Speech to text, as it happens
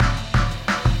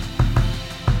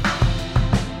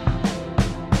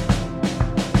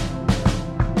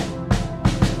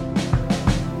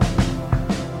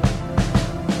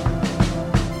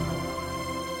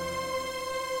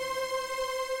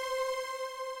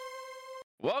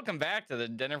Welcome back to the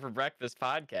Dinner for Breakfast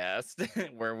podcast,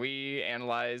 where we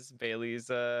analyze Bailey's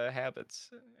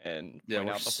habits and Yeah, point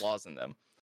out the flaws in them.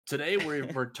 Today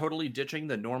we're totally ditching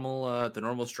the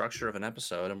normal structure of an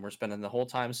episode, and we're spending the whole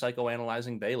time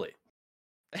psychoanalyzing Bailey.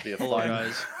 Be a Hello, fun,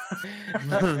 guys.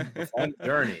 a fun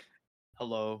journey.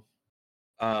 Hello.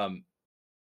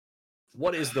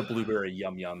 What is the blueberry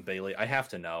yum yum, Bailey? I have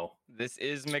to know. This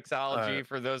is Mixology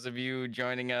for those of you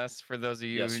joining us. For those of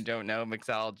you who don't know,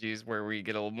 Mixology is where we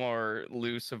get a little more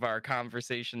loose of our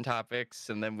conversation topics,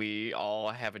 and then we all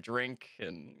have a drink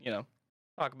and,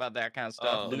 talk about that kind of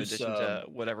stuff in addition to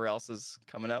whatever else is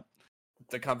coming up.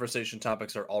 The conversation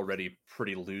topics are already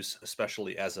pretty loose,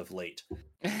 especially as of late.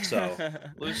 So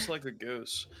Loose like a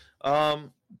goose.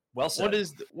 well said.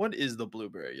 What is the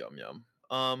blueberry yum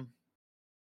yum?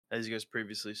 As you guys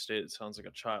previously stated, it sounds like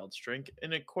a child's drink,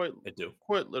 and it quite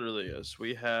literally is.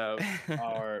 We have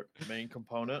our main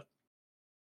component,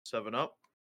 7-Up.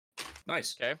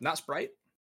 Nice. Okay. Not Sprite.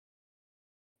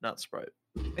 Not Sprite.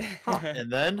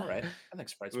 And then All right. I think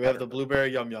Sprite's we have the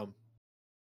blueberry yum yum.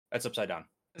 That's upside down.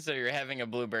 So you're having a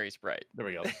blueberry Sprite. There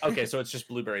we go. Okay, so it's just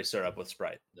blueberry syrup with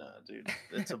Sprite. Nah, dude,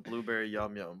 it's a blueberry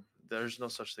yum yum. There's no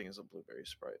such thing as a blueberry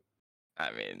Sprite.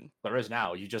 I mean, there is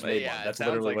now. You just made one. That's it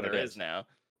literally like what it is now.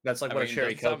 That's like what a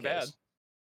cherry Coke is.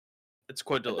 It's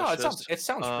quite delicious. No, it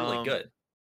sounds really good.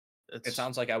 It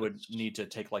sounds like I would need to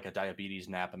take like a diabetes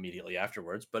nap immediately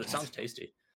afterwards, but it sounds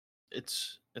tasty.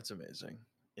 It's amazing,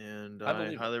 and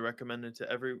I highly recommend it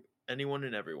to anyone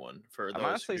and everyone. For those I'm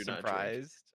honestly who do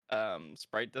surprised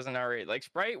Sprite doesn't already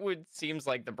Sprite seems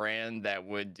like the brand that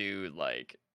would do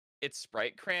it's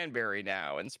Sprite Cranberry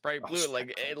now and Sprite Blue.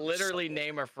 Literally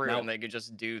name a fruit and they could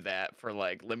just do that for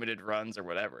limited runs or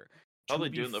whatever. Probably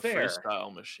doing the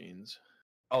freestyle machines.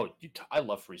 Oh, I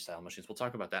love freestyle machines. We'll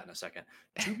talk about that in a second.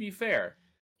 To be fair,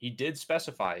 he did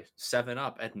specify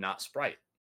 7-Up and not Sprite.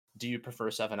 Do you prefer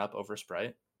 7-Up over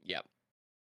Sprite? Yep.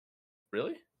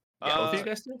 Really? Yeah, both of you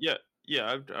guys do?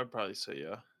 Yeah, I'd probably say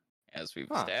yeah. As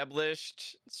we've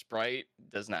established, Sprite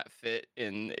does not fit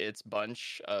in its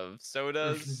bunch of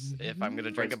sodas. If I'm going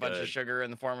to drink a bunch of sugar in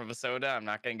the form of a soda, I'm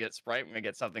not going to get Sprite. I'm going to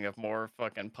get something of more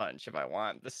fucking punch. If I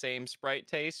want the same Sprite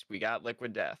taste, we got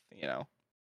Liquid Death,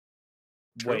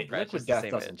 Wait, Liquid Death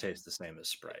doesn't taste the same as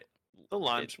Sprite. The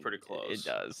lime's pretty close. It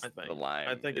does. I think. The lime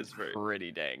I think it's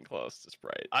pretty dang close to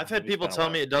Sprite. I've had people tell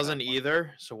me it doesn't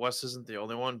either, so Wes isn't the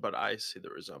only one, but I see the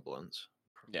resemblance.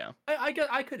 Yeah, I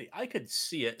could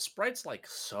see it. Sprite's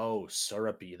so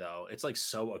syrupy though. It's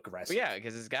so aggressive. But yeah,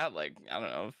 because it's got I don't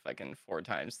know, fucking 4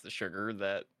 times the sugar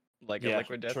that a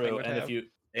Liquid Death thing would and have.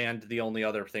 And the only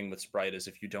other thing with Sprite is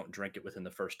if you don't drink it within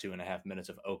the first 2.5 minutes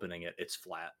of opening it, it's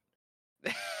flat.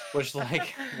 Which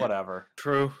whatever.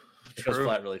 True. It goes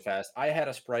flat really fast. I had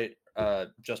a Sprite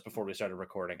just before we started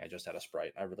recording. I just had a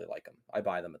Sprite. I really like them. I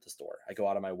buy them at the store. I go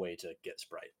out of my way to get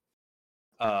Sprite.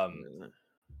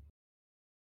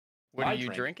 What are you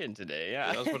drinking today?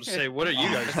 Yeah. I was about to say, what are you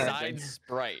guys besides drinking?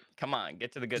 Sprite? Come on,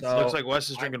 get to the good It stuff. looks like Wes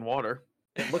is drinking water.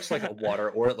 It looks like a water,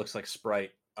 or it looks like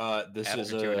Sprite. This After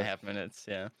is 2.5 minutes.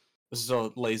 Yeah. This is a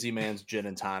lazy man's gin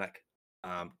and tonic.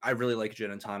 I really like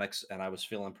gin and tonics, and I was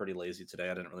feeling pretty lazy today.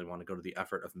 I didn't really want to go to the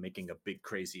effort of making a big,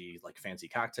 crazy, fancy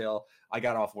cocktail. I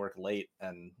got off work late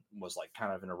and was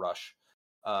kind of in a rush.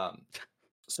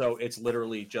 So it's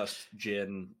literally just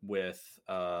gin with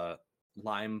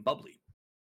lime bubbly.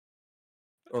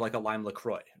 Or a lime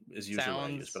LaCroix is usually what I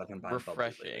use, but I've been buying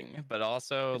refreshing, but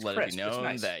also let it be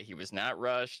known that he was not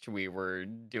rushed. We were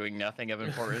doing nothing of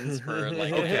importance for an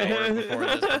hour before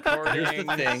this recording.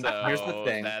 Here's the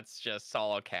thing. That's just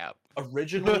all cap.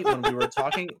 Originally, when we were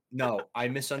talking, no, I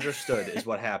misunderstood is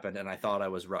what happened, and I thought I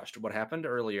was rushed. What happened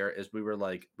earlier is we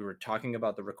were talking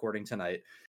about the recording tonight,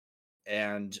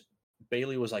 and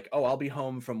Bailey was like, "Oh, I'll be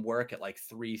home from work at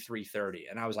 3:30,"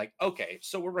 and I was like, "Okay,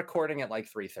 so we're recording at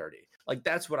 3:30."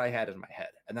 That's what I had in my head.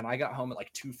 And then I got home at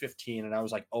 2:15, and I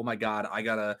was like, "Oh my god, I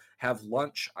gotta have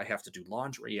lunch. I have to do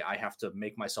laundry. I have to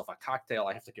make myself a cocktail.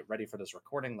 I have to get ready for this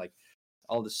recording,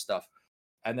 all this stuff."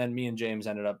 And then me and James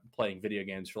ended up playing video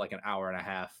games for an hour and a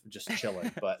half, just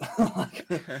chilling. But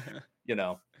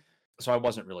so I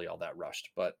wasn't really all that rushed.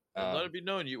 But let it be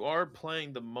known, you are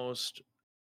playing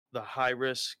the high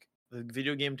risk. The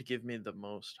video game to give me the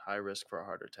most high risk for a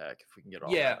heart attack. If we can get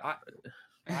all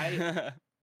that.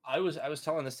 I was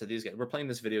telling this to these guys. We're playing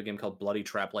this video game called Bloody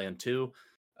Trapland 2.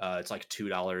 It's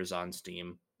 $2 on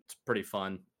Steam. It's pretty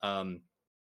fun.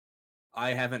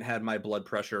 I haven't had my blood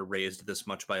pressure raised this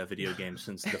much by a video game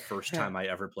since the first time I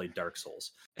ever played Dark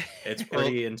Souls. It's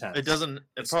pretty intense. It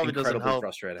probably doesn't help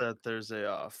that there's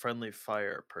a friendly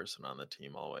fire person on the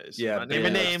team always. Yeah, not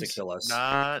naming names,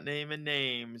 not naming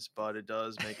names, but it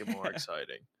does make it more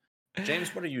exciting.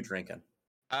 James, what are you drinking?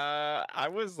 I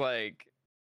was like,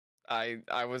 I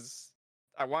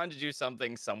wanted to do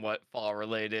something somewhat fall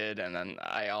related, and then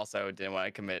I also didn't want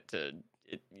to commit to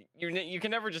it. You can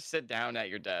never just sit down at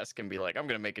your desk and be like, I'm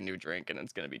gonna make a new drink and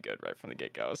it's gonna be good right from the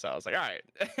get go. So I was like, all right,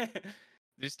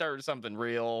 just start with something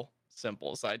real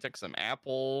simple. So I took some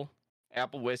apple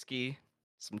whiskey,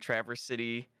 some Traverse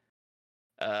City,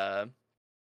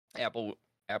 apple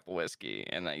whiskey,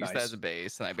 and I used that as a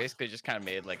base. And I basically just kind of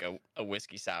made like a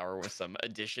whiskey sour with some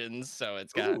additions. So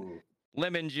it's got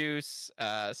lemon juice,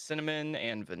 cinnamon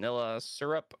and vanilla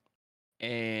syrup,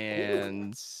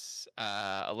 and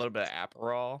a little bit of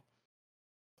Aperol.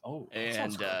 Oh,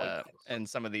 and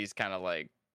some of these kind of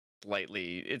like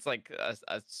it's like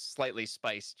a slightly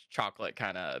spiced chocolate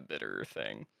kind of bitter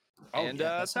thing. Oh, and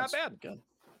it's not bad. Good.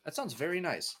 That sounds very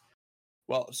nice.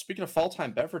 Well, speaking of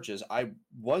fall-time beverages, I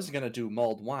was gonna do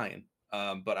mulled wine,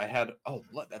 but I had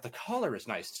look, the color is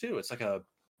nice too. It's like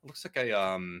looks like a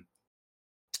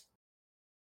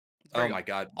oh my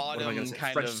god, autumn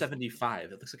kind French of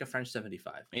 75. It looks like a French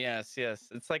 75. Yes.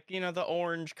 It's like, the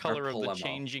orange color of the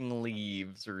changing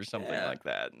leaves or something like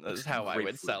that. That's how I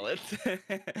would sell it.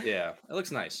 Yeah, it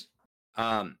looks nice.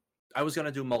 I was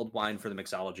gonna do mulled wine for the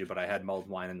mixology, but I had mulled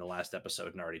wine in the last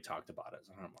episode and already talked about it.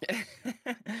 So I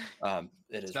don't know.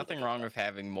 There's nothing wrong with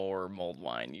having more mulled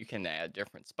wine. You can add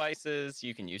different spices.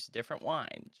 You can use different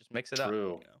wine. Just mix it up.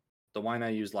 True. The wine I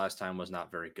used last time was not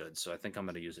very good, so I think I'm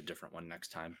going to use a different one next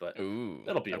time, but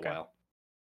it'll be a while.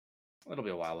 It'll be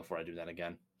a while before I do that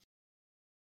again.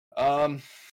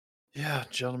 Yeah,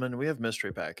 gentlemen, we have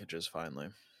mystery packages finally.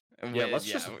 Yeah, let's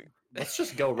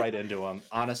just go right into them.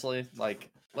 Honestly, like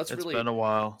it's been a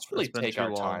while. Let's really take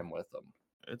our time with them.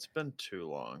 It's been too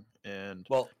long, and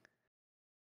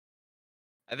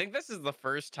I think this is the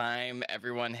first time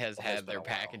everyone has had their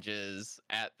packages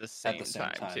at the same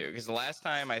time too. Because the last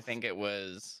time I think it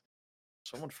was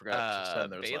someone forgot to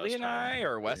send theirs. Bailey and I,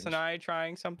 or Wes and I,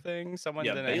 trying something. Someone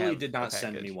didn't. Bailey did not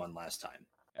send me one last time.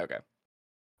 Okay.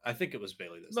 I think it was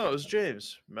Bailey this time. No, it was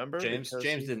James. Remember? James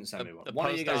didn't send me one. The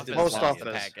one of you guys did post office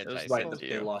the package.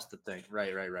 They lost the thing.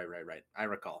 Right. I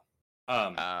recall.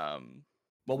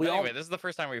 Well, anyway, this is the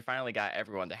first time we finally got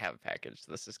everyone to have a package.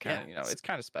 This is kind of, it's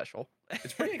kind of special.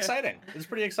 It's pretty exciting.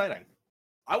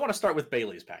 I want to start with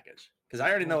Bailey's package because I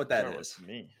already know what that is.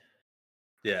 Me.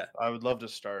 Yeah, I would love to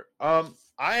start. I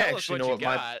actually know what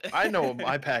I know what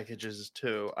my package is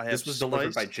too. This was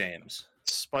delivered by James.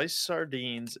 Spiced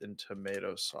sardines and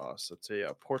tomato sauce. It's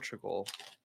a Portugal,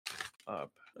 a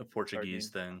Portuguese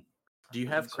thing. Do you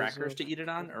have crackers to eat it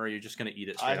on, or are you just gonna eat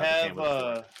it straight out the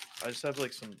can? I just have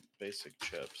like some basic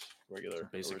chips, regular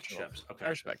basic chips. Okay, I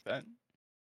respect that.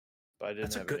 But I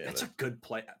didn't that's a good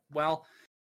play. Well,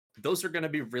 those are gonna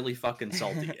be really fucking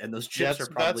salty, and those chips are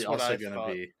probably also gonna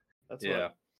be. That's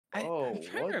I'm trying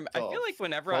to remember. I feel like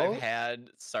whenever I've had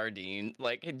sardine,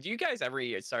 like, do you guys ever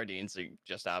eat sardines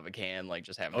just out of a can, like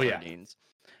just have sardines?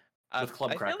 With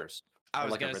club crackers. I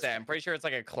was gonna say, I'm pretty sure it's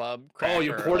like a club cracker,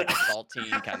 you poured like a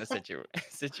saltine kind of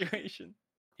situation.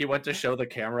 He went to show the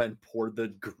camera and poured the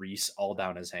grease all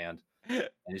down his hand, and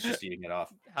he's just eating it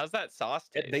off. How's that sauce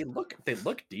taste? They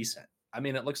look decent. I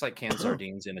mean, it looks like canned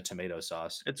sardines in a tomato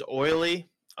sauce. It's oily.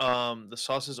 The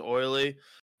sauce is oily.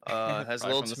 Has a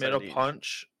little tomato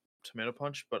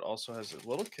punch, but also has a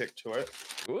little kick to it.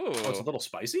 Ooh, it's a little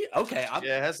spicy. Okay,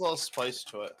 yeah, it has a little spice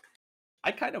to it.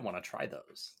 I kind of want to try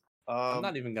those. I'm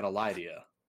not even gonna lie to you.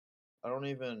 I don't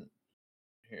even.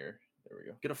 Here, there we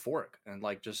go. Get a fork and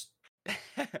just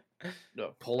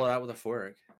pull it out with a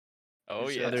fork. Oh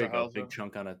yeah, there you go. Big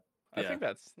chunk on it. I think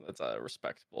that's a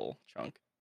respectable chunk.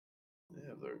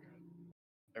 Yeah,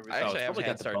 I actually haven't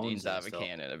had sardines out of a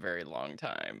can in a very long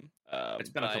time. It's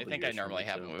been a couple I think I normally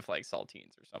have them with like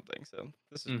saltines or something. So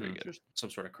this is pretty good. Just some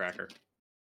sort of cracker.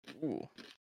 Ooh,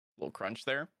 little crunch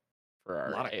there for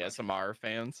our ASMR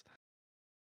fans.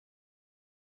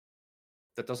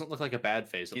 That doesn't look like a bad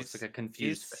face. It looks like a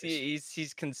confused face.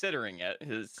 He's considering it.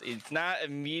 It's not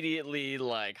immediately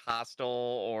like hostile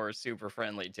or super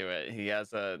friendly to it. He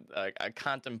has a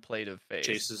contemplative face.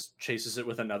 Chases it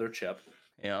with another chip.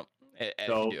 Yeah. As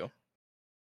you do.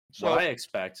 So I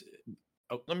expect.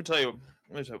 Oh, let me tell you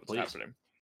what's happening.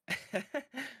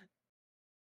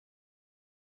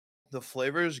 The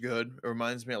flavor is good. It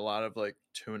reminds me a lot of like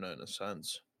tuna in a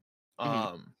sense.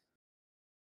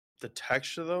 The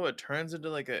texture though, it turns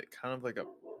into like a kind of like a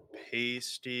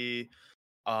pasty,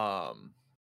 I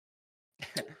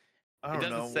It don't doesn't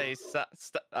know. say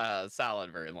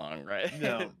salad very long, right?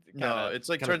 No, no, it's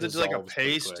like kinda turns into like a dissolves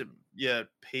pretty paste, quick. yeah,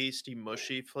 pasty,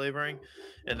 mushy flavoring,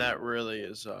 and that really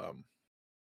is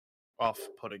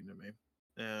off-putting to me.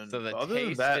 And So the other than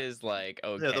taste that, is like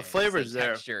okay. yeah, the It's a flavor's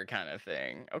there. texture kind of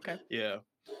thing. Okay. Yeah,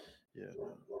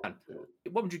 yeah.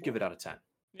 What would you give it out of 10?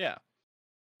 Yeah.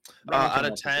 Out of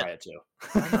wants to 10, try it too.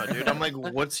 I don't know, dude. I'm like,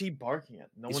 what's he barking at?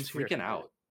 No He's one's here. freaking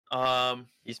out.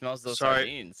 He smells those Sorry.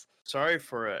 sardines. Sorry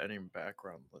for any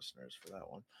background listeners for that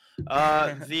one.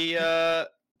 I think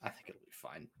it'll be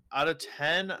fine. Out of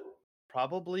 10,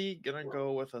 probably gonna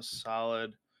go with a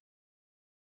solid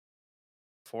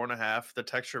 4.5. The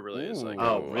texture really is like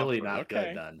Oh, really not okay.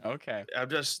 good then. Okay. I'm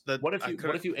just that. What if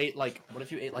you ate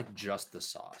like just the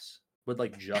sauce? Would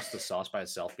like just the sauce by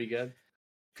itself be good?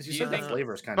 Because you Do said you the think-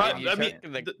 flavor is kind But of. you I mean,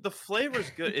 took the flavor's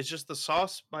good. It's just the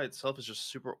sauce by itself is just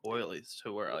super oily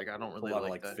to where like I don't a really lot of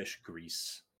like like that. fish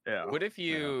grease. Yeah. What if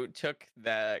you took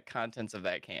the contents of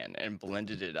that can and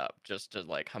blended it up just to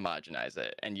like homogenize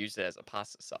it and used it as a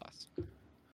pasta sauce?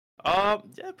 Yeah,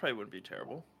 it probably wouldn't be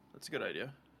terrible. That's a good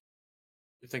idea.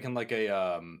 You're thinking like a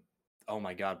oh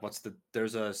my god,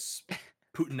 there's a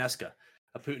puttanesca.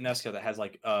 A puttanesca that has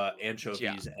like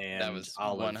anchovies and That was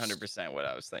olives. 100% what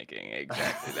I was thinking.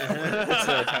 Exactly.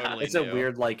 That. It's a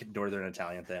weird like northern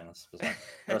Italian thing.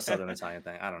 Or a southern Italian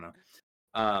thing. I don't know.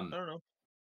 I don't know.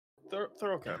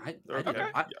 They're okay. They're okay.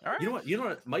 All right. You know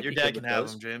what might Your be dad good can with have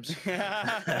those? them, James.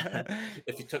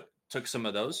 If you took some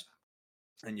of those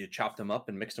and you chopped them up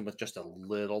and mixed them with just a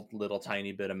little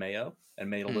tiny bit of mayo and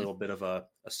made a little bit of a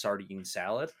sardine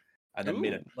salad and then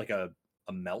made it like a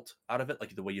melt out of it,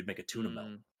 like the way you'd make a tuna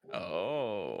melt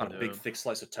Oh. on a big thick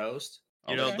slice of toast.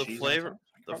 You know, the cheese on flavor, top.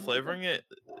 the flavoring it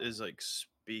is like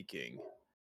speaking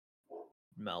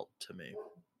melt to me.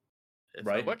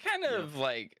 Right. What kind of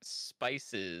like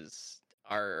spices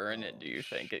are in it, do you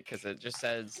think? Because it just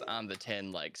says on the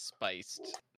tin like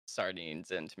spiced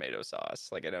sardines and tomato sauce.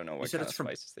 Like I don't know what kind of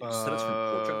spices they You use. said it's from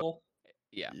Portugal?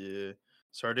 Yeah. Yeah.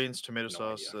 Sardines, tomato No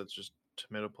sauce, idea. that's just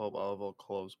tomato pulp, olive oil,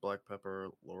 cloves, black pepper,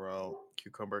 laurel,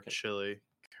 cucumber, chili,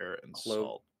 carrot, and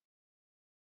salt.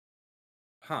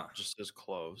 Huh. It just says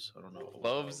cloves. I don't know.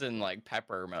 Cloves and like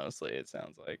pepper mostly, it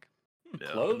sounds like. Yeah.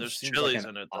 Cloves There's seems chilies like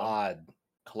in it though.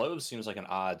 Cloves seems like an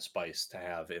odd spice to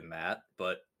have in that,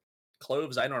 but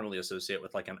cloves I normally associate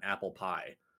with like an apple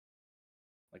pie.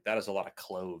 Like that is a lot of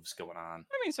cloves going on.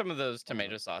 I mean, some of those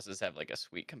tomato sauces have like a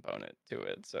sweet component to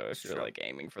it. So if you're like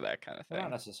aiming for that kind of thing.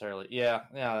 Not necessarily. Yeah.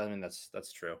 I mean that's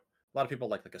true. A lot of people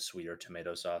like a sweeter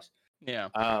tomato sauce. Yeah.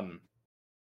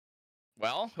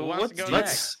 Well, who wants to go let's-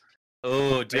 next?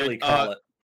 Oh, Bailey, dude. call it.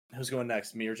 Who's going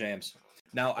next? Me or James?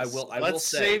 Now I will Let's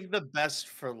say save the best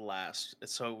for last.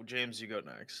 So James, you go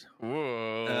next.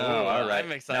 Whoa. all right.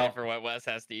 I'm excited Now- for what Wes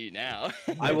has to eat now.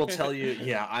 I will tell you,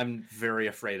 yeah, I'm very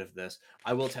afraid of this.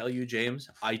 I will tell you, James,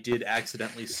 I did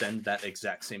accidentally send that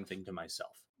exact same thing to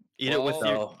myself. Eat it with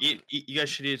Well, you. You guys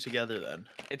should eat it together then.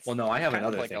 It's Well, no, I have kind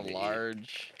of another like thing a to eat.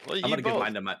 large. Well, I'm gonna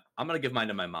give mine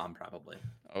to my mom probably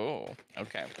Oh,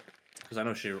 okay. because I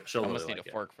know she'll I really almost need like a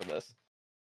it. fork for this.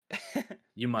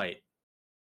 You might.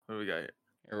 What do we got here?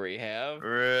 Here we have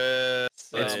It's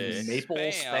some maple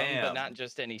but spam. not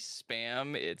just any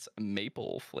spam. It's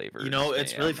maple flavored. You know,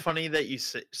 it's really spam. funny that you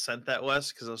sent that,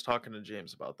 Wes, because I was talking to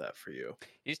James about that for you.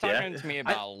 He's talking to me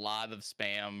about a lot of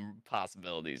spam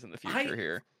possibilities in the future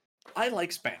here. I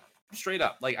like spam. Straight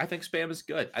up. Like I think spam is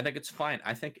good. I think it's fine.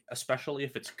 I think especially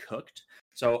if it's cooked.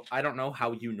 So I don't know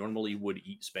how you normally would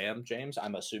eat spam, James.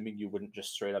 I'm assuming you wouldn't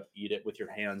just straight up eat it with your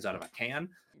hands out of a can.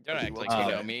 Don't act like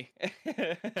you know me.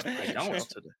 I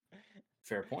don't.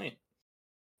 Fair point.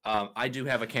 I do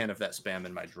have a can of that spam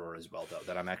in my drawer as well, though.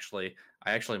 That I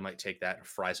actually might take that and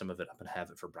fry some of it up and have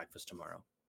it for breakfast tomorrow.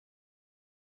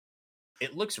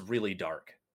 It looks really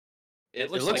dark. It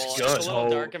looks good. good. It's a little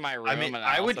dark in my room. I mean, and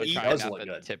I would also eat- try does not look to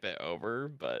good. tip it over,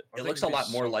 but It looks a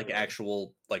lot more like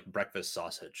actual like breakfast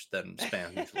sausage than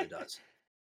spam usually does.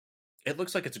 It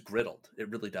looks like it's griddled. It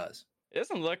really does. it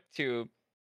doesn't look too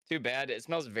bad. It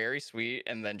smells very sweet,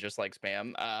 and then just like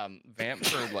spam. Vamp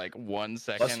for like 1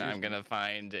 second. I'm gonna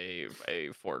find a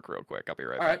fork real quick. I'll be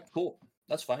right All back. right, cool.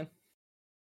 That's fine.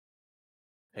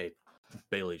 Hey,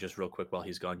 Bailey, just real quick while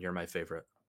he's gone, you're my favorite.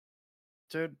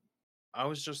 Dude, I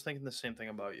was just thinking the same thing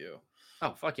about you.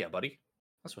 Oh, fuck yeah, buddy.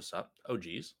 That's what's up. Oh,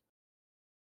 geez.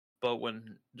 But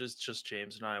when just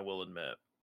James and I will admit,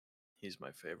 he's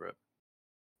my favorite.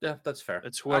 Yeah, that's fair.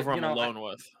 It's whoever I'm I alone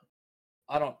with.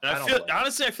 I don't. And I don't feel blame you.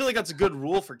 honestly, I feel like that's a good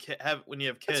rule for when you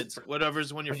have That's kids.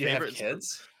 Whatever's when your When you have favorite.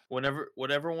 kids.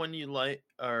 whatever one you like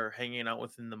or hanging out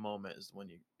with in the moment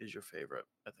is your favorite.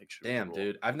 I think should Damn,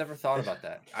 dude, I've never thought about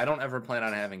that. I don't ever plan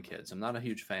on having kids. I'm not a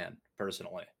huge fan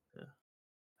personally. Yeah,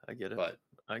 I get it, but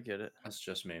I get it. That's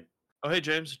just me. Oh, hey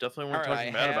James, definitely weren't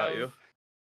talking bad about you.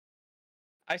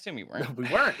 I assume we weren't. We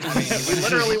weren't. I mean, we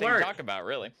literally weren't. To talk about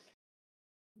really.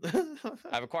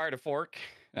 I've acquired a fork,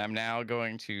 and I'm now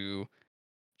going to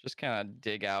just kind of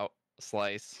dig out a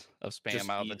slice of spam just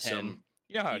out of the tin.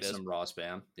 You know how it is. Some raw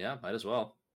spam. Yeah, might as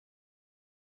well.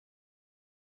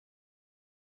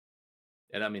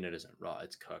 And I mean, it isn't raw;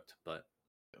 it's cooked. But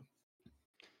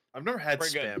I've never had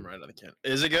spam right out of the can.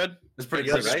 Is it good? It's pretty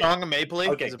good, right? Strong and mapley.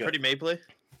 Okay, is it pretty mapley?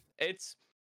 It's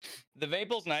the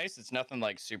maple's nice. It's nothing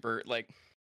like super like.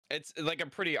 It's like a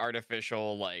pretty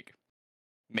artificial like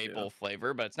maple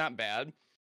flavor, but it's not bad.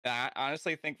 I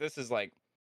honestly think this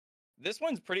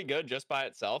one's pretty good just by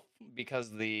itself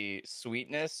because the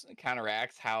sweetness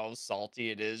counteracts how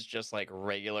salty it is, just like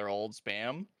regular old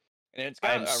spam, and it's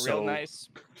got real nice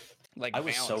like. I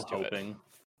was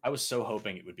so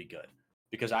hoping it would be good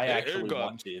because I actually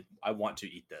want to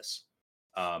eat this.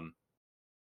 I'm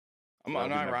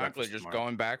unironically just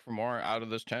going back for more out of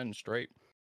this 10 straight.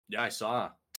 Yeah, I saw.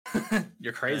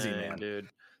 You're crazy, man, dude.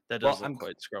 That does look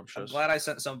quite scrumptious. I'm glad I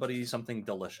sent somebody something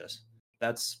delicious.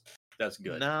 That's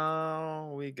good.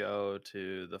 Now we go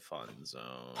to the fun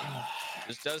zone.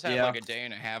 This does have like a day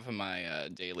and a half of my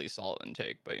daily salt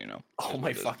intake, but you know. Oh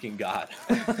my fucking god!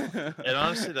 And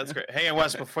honestly, that's great. Hang on,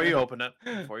 Wes. Before you open it,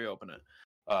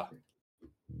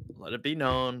 let it be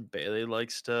known, Bailey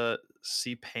likes to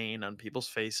see pain on people's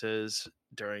faces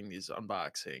during these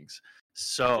unboxings.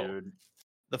 So. Dude.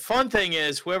 The fun thing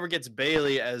is, whoever gets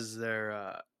Bailey as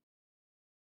their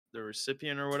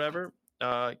recipient or whatever,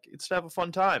 gets to have a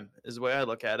fun time. Is the way I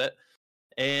look at it.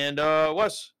 And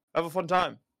Wes, have a fun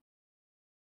time.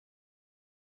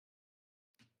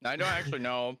 I don't actually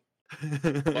know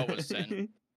what was sent.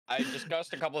 I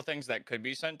discussed a couple of things that could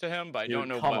be sent to him, but I don't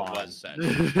know what was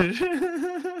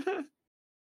sent.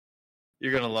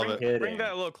 You're gonna love it. Bring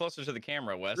that a little closer to the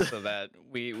camera, Wes, so that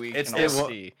we can all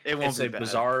see. It's a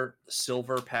bizarre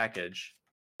silver package,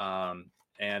 and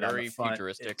very on the front,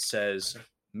 futuristic. It says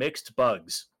 "mixed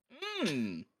bugs."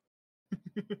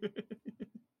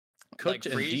 Cooked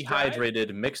and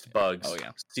dehydrated mixed bugs,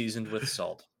 seasoned with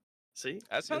salt. See,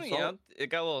 that's something. It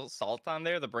got a little salt on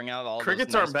there to bring out all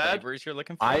crickets those aren't bad. Flavors you're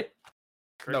looking for.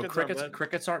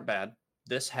 Crickets aren't bad.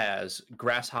 This has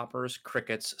grasshoppers,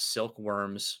 crickets,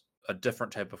 silkworms, a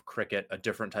different type of cricket, a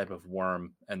different type of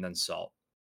worm, and then salt.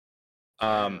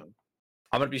 I'm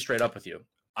gonna be straight up with you.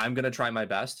 I'm gonna try my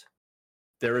best.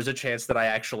 There is a chance that I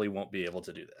actually won't be able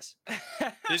to do this.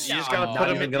 You just gotta put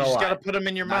them in. You just gotta put them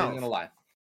in your mouth. I'm gonna lie.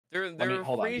 They're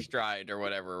freeze dried or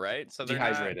whatever, right? So they're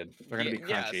dehydrated. They're gonna be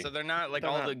crunchy. Yeah, so they're not like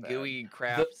all the gooey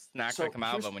crap's not gonna come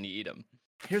out of them when you eat them.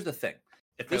 Here's the thing.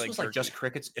 If this was like just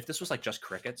crickets,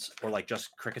 or like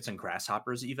just crickets and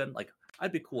grasshoppers, even like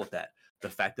I'd be cool with that. The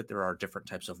fact that there are different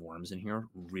types of worms in here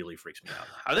really freaks me out.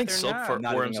 I think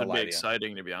silkworms would be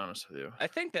exciting, to be honest with you. I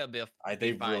think that'll be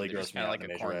they really gross me out. Like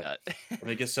a corn nut. Let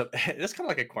me get some. It's kind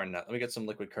of like a corn nut. Let me get some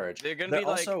liquid courage. They're gonna be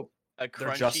also like a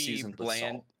crunchy,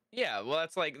 bland. Yeah, well,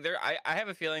 that's like I have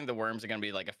a feeling the worms are gonna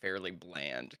be like a fairly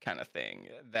bland kind of thing.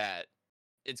 That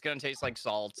it's gonna taste like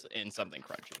salt and something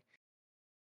crunchy.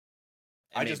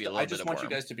 I just want you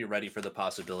guys to be ready for the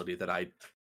possibility that I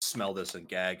smell this and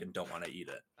gag and don't want to eat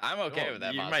it. I'm okay with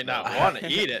that. You might not want to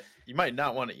eat it. You might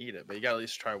not want to eat it, but you got to at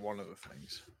least try one of the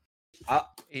things.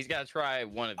 He's got to try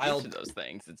one of each of those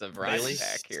things. It's a variety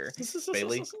pack here.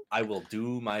 Bailey, I will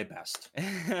do my best.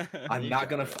 I'm not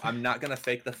gonna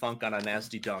fake the funk on a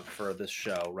nasty dunk for this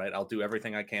show, right? I'll do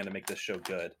everything I can to make this show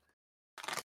good.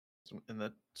 And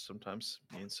that sometimes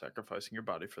means sacrificing your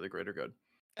body for the greater good.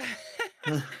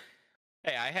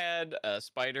 Hey, I had a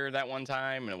spider that one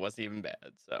time, and it wasn't even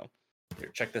bad. So, here,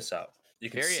 check this out.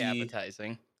 You can very see...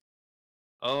 appetizing.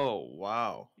 Oh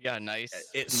wow! Yeah, nice.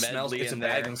 It smells. It's a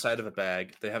bag inside of a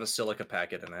bag. They have a silica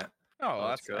packet in it. Oh,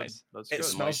 that's good. Nice. That's good. It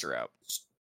smells out.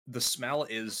 The smell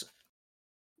is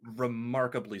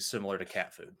remarkably similar to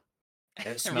cat food.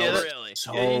 It smells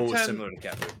similar to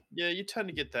cat food. Yeah, you tend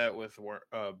to get that with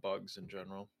bugs in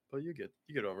general, but you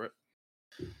get over it.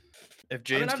 If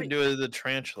James can do the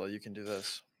tarantula, you can do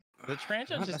this. The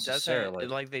tarantula just doesn't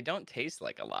like they don't taste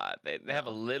like a lot. They have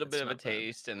a little bit of a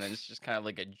taste, and then it's just kind of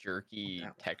like a jerky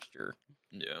texture.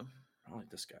 Yeah, I like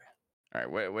this guy. All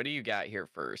right, what do you got here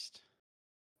first?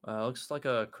 Looks like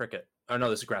a cricket. Oh no,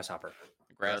 this is grasshopper.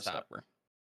 Grasshopper.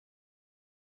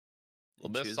 A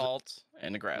little bit of salt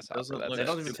and a grasshopper. It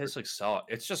doesn't even taste like salt.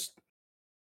 It's just.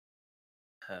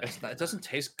 It doesn't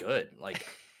taste good. Like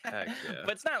Heck yeah.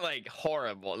 But it's not like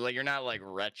horrible. Like you're not like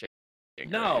retching or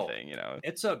anything, you know.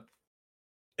 It's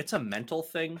a mental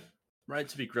thing, right?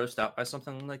 To be grossed out by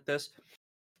something like this.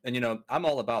 And you know, I'm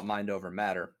all about mind over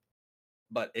matter,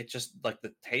 but it just like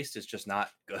the taste is just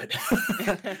not good.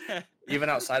 Even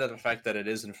outside of the fact that it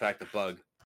is in fact a bug.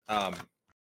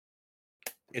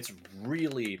 It's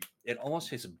really, it almost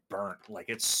tastes burnt, like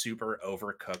it's super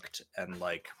overcooked and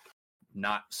like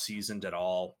not seasoned at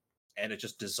all, and it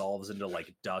just dissolves into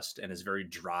like dust and is very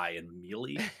dry and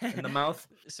mealy in the mouth.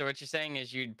 So what you're saying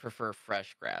is you'd prefer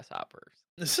fresh grasshoppers?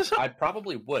 I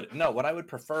probably would. No, what I would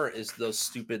prefer is those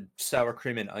stupid sour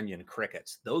cream and onion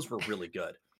crickets. Those were really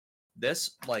good.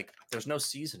 This, like, there's no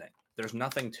seasoning. There's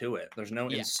nothing to it. There's no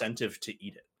incentive to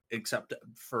eat it, except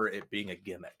for it being a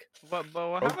gimmick. But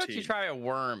how about you try a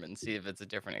worm and see if it's a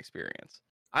different experience?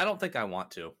 I don't think I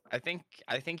want to. I think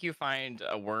you find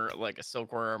a worm, like a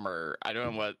silkworm, or I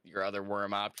don't know what your other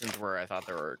worm options were. I thought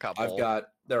there were a couple.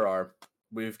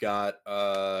 We've got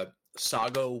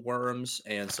sago worms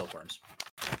and silkworms.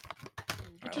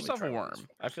 Get yourself a worm.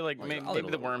 I feel like maybe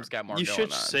the worms got more. You going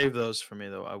should on. save those for me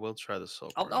though. I will try the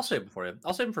silkworm. I'll save them for you.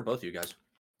 I'll save them for both of you guys.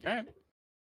 All right.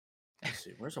 Let's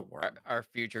see. Where's a worm? Our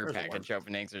future package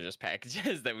openings are just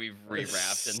packages that we've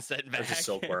rewrapped and sent back. There's a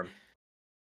silkworm.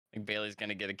 Like Bailey's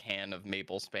gonna get a can of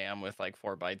maple spam with like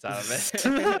 4 bites out of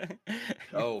it.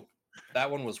 Oh,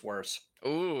 that one was worse.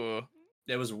 Ooh.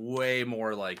 It was way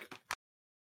more like.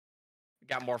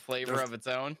 Got more flavor of its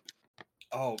own.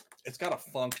 Oh, it's got a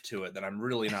funk to it that I'm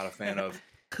really not a fan of.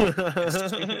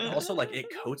 Also, like, it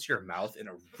coats your mouth in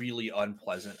a really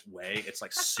unpleasant way. It's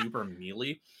like super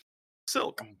mealy.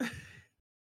 Silk.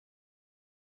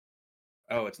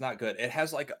 Oh, it's not good.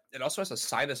 It also has a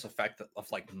sinus effect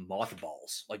of like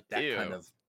mothballs, like that kind of.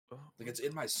 Like it's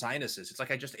in my sinuses. It's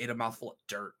like I just ate a mouthful of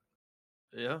dirt.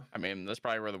 Yeah, I mean that's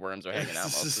probably where the worms are hanging out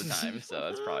most of the time, so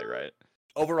that's probably right.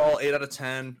 Overall, 8 out of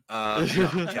 10.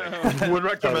 Would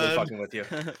recommend. Totally fucking with you.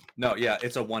 No, yeah,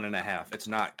 it's a 1.5. It's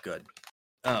not good.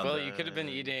 Well, you could have been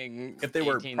eating if they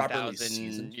were properly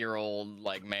seasoned, year-old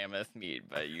like mammoth meat,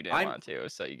 but you didn't want to,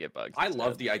 so you get bugs. I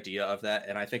love the idea of that,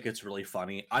 and I think it's really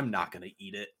funny. I'm not gonna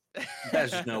eat it.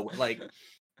 There's no like.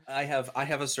 I have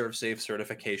a Serve Safe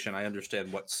certification. I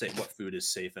understand what food is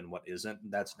safe and what isn't.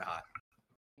 That's not.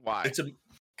 Why? It's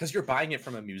because you're buying it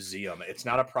from a museum. It's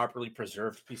not a properly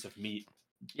preserved piece of meat.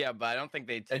 Yeah, but I don't think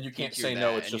they. And you can't say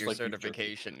no. It's just your like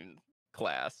certification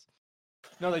class.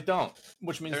 No, they don't.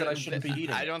 Which means that I shouldn't be eating.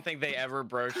 I don't think they ever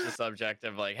broached the subject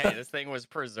of like, hey, this thing was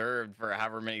preserved for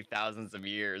however many thousands of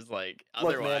years. Like,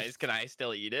 otherwise, man, can I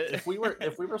still eat it? If we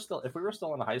were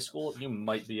still in high school, you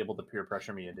might be able to peer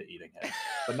pressure me into eating it.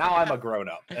 But now I'm a grown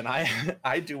up, and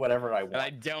I do whatever I want. And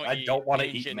I don't want to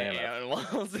eat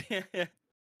animals.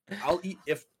 I'll eat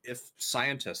if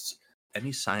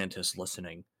any scientists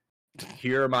listening.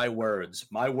 Hear my words.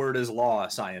 My word is law,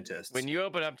 scientists. When you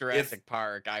open up Jurassic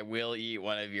Park, I will eat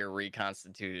one of your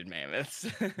reconstituted mammoths.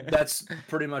 That's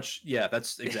pretty much, yeah,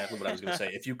 that's exactly what I was going to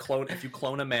say. If you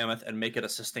clone a mammoth and make it a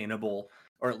sustainable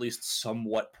or at least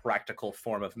somewhat practical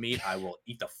form of meat, I will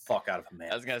eat the fuck out of a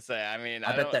mammoth. I was going to say, I mean,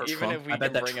 I bet that even trunk, if we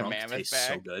can bring a mammoth back,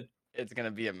 so good. It's going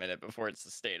to be a minute before it's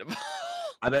sustainable.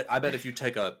 I bet if you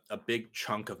take a big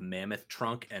chunk of mammoth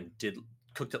trunk and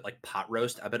cooked it like pot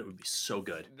roast, I bet it would be so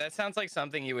good. That sounds like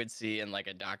something you would see in like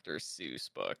a Dr. Seuss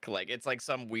book. Like it's like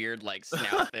some weird like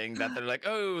snout thing that they're like,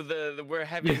 oh, we're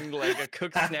having like a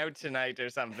cooked snout tonight or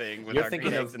something with our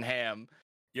green eggs and ham.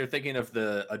 You're thinking of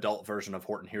the adult version of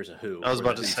Horton Hears a Who. I was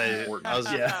about to say. I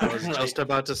was just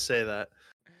about to say that.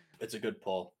 It's a good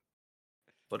pull.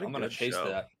 But I'm gonna chase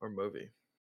that or movie.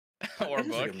 Or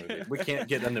book. We can't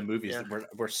get into movies. Yeah.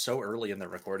 We're so early in the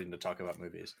recording to talk about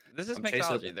movies. This is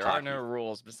Mixology. There are no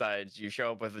rules besides you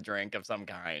show up with a drink of some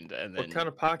kind and then. What kind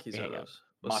of Pockies are those?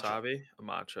 Wasabi, a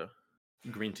matcha,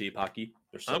 green tea Pocky.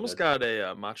 I almost got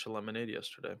a matcha lemonade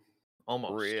yesterday.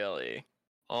 Almost. Really?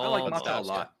 I like matcha a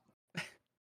lot.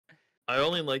 I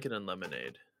only like it in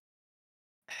lemonade.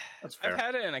 That's fair. I've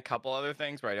had it in a couple other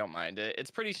things where I don't mind it.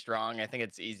 It's pretty strong. I think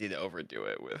it's easy to overdo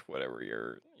it with whatever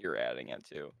you're adding it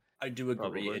to. I do agree.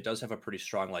 Probably. It does have a pretty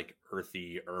strong, like,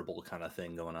 earthy, herbal kind of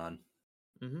thing going on.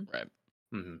 Mm-hmm. Right.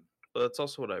 Mm-hmm. But that's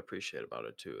also what I appreciate about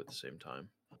it, too, at the same time.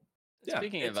 Yeah,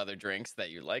 speaking of other drinks that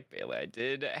you like, Bailey, I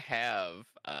did have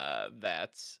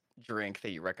that drink that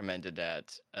you recommended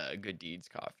at Good Deeds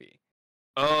Coffee.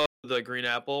 Oh, the green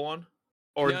apple one?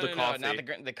 Or the coffee? No,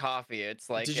 not the coffee. It's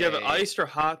like Did you have it iced or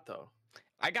hot, though?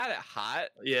 I got it hot.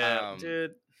 Yeah,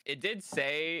 dude. It did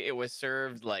say it was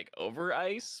served like over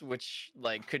ice, which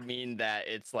like could mean that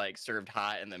it's like served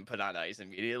hot and then put on ice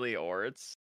immediately, or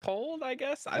it's cold. I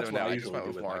guess I don't know. I usually do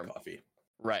with my coffee.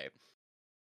 Right.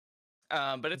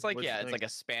 But it's like, What'd you it's think? like a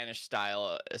Spanish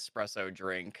style espresso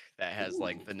drink that has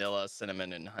like Ooh, vanilla,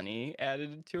 cinnamon, and honey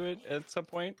added to it at some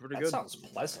point. Pretty that good. sounds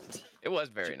pleasant. It was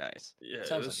very nice. Yeah, it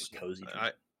Sounds like was. a cozy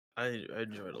drink. I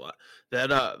enjoyed it a lot.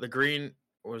 That the green,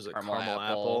 what was it, Caramel caramel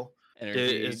apple, apple? Dude,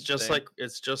 energy it's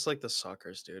thing. just like the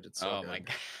suckers, dude. It's so Oh my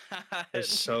good. god. It's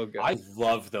so good. I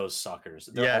love those suckers.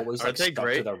 They're Yeah, always aren't like they stuck to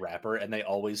great? the wrapper, and they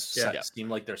always Yeah. seem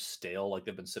like they're stale, like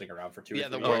they've been sitting around for 2 or Yeah,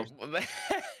 3 the years. worst.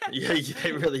 Yeah,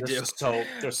 they really do.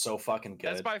 They're so fucking good.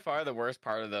 That's by far the worst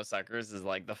part of those suckers is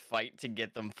like the fight to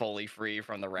get them fully free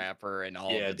from the wrapper and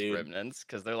all of its remnants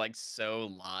because they're like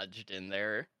so lodged in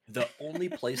there. The only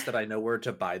place that I know where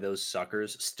to buy those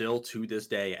suckers, still to this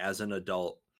day as an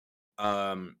adult,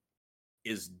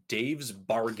 is Dave's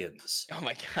Bargains. Oh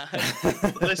my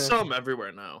god. They sell them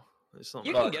everywhere now.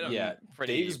 You can get them yeah,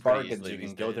 pretty, Dave's pretty Bargains. easily You can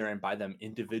these go days. there and buy them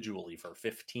individually for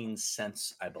 15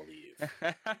 cents, I believe.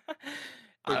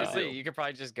 Honestly, you could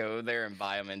probably just go there and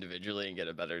buy them individually and get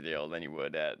a better deal than you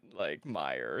would at like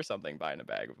Meijer or something buying a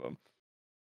bag of them.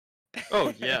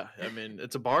 Oh yeah, I mean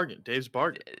it's a bargain. Dave's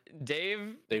bargain.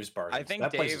 Dave's Bargains. I think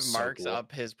That place Dave is so marks cool.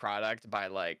 up his product by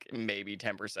like maybe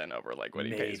 10% over like what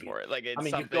he pays Maybe. for it. Like it's I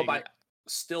mean, you something go buy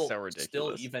so still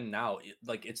ridiculous. even now,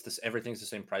 like it's this everything's the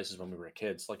same price as when we were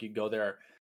kids. Like you go there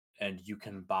and you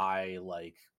can buy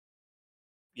like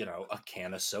a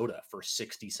can of soda for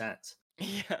 60 cents.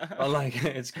 Yeah. Like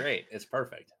it's great. It's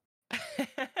perfect.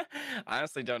 I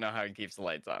honestly don't know how he keeps the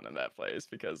lights on in that place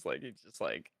because like he's just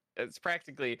like it's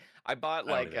practically I bought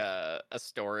like a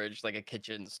storage, like a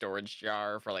kitchen storage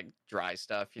jar for like dry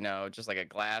stuff, just like a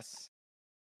glass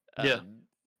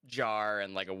jar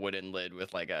and like a wooden lid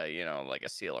with like a like a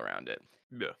seal around it.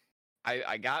 Yeah.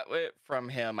 I got it from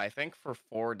him, I think for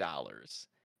 $4.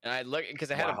 And I look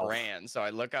because I had a brand, so I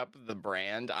look up the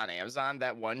brand on Amazon.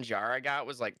 That one jar I got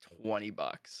was like $20.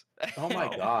 Oh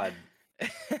my god.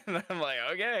 And I'm like,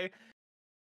 okay.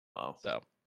 Oh. So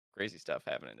crazy stuff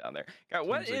happening down there. God,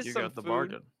 what is you some got the food?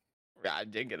 bargain? Yeah, I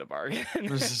did get a bargain.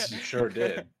 You sure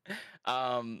did.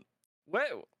 What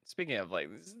speaking of like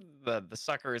the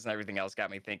suckers and everything else got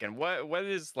me thinking, what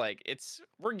is like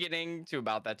we're getting to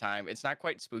about that time. It's not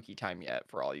quite spooky time yet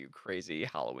for all you crazy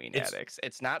Halloween addicts.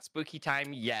 It's not spooky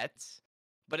time yet,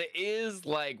 but it is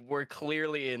like we're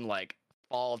clearly in like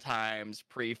fall times,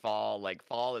 pre-fall, like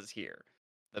fall is here.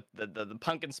 The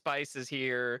pumpkin spice is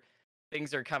here.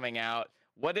 Things are coming out.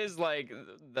 What is like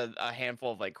a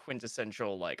handful of like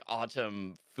quintessential like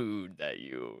autumn food that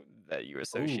you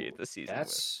associate the season with?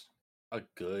 That's a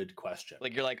good question.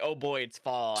 Like you're like, oh boy, it's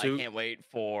fall. I can't wait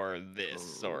for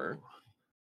this. Or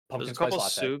pumpkin There's a spice couple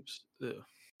latte. soups.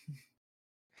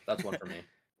 That's one for me.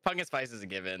 Pumpkin spice is a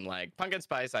given. Like pumpkin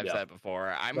spice, I've said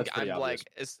before. I'm like,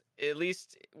 at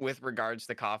least with regards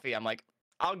to coffee, I'm like,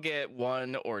 I'll get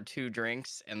 1 or 2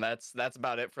 drinks, and that's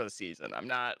about it for the season. I'm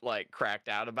not like cracked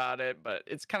out about it, but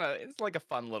it's like a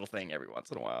fun little thing every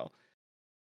once in a while.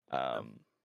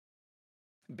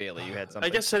 Bailey, you had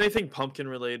something? I guess anything pumpkin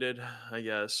related. I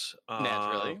guess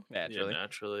naturally. Yeah,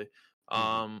 naturally.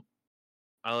 I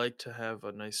like to have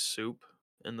a nice soup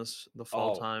in the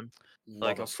fall time,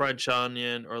 like a French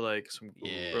onion or like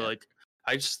or like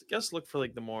I just guess look for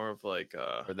like the more of like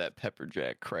or that pepper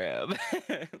jack crab.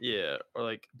 Yeah, or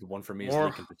like the one for me is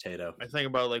leek and potato. I think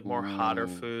about like more hotter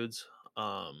foods.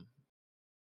 I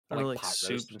like pot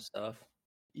soups roast and stuff.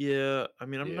 Yeah, I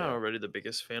mean, I'm not already the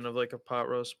biggest fan of like a pot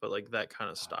roast, but like that kind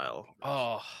of style.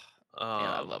 Oh, yeah,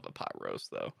 I love a pot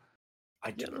roast though.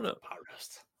 I do love a pot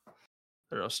roast. I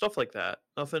don't know, stuff like that.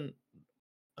 Nothing.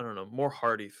 I don't know, more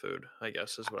hearty food, I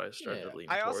guess, is what I started to lean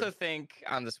I toward. also think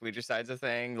on the sweeter sides of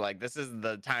thing, like this is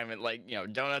the time like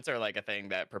donuts are like a thing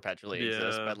that perpetually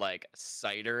exists, but like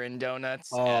cider and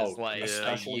donuts as like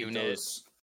a unit.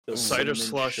 Those cider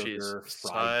slushies.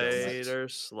 Cider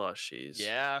slushies.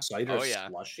 Yeah. Cider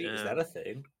slushy? Is that a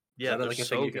thing? Yeah, they're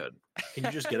so good. Can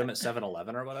you just get them at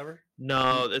 7-Eleven or whatever?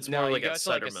 No, it's more like a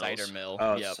cider like a cider mill.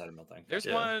 Oh, it's a cider mill thing.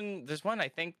 There's one I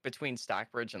think between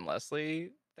Stockbridge and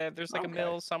Leslie. There's like a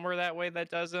mill somewhere that way that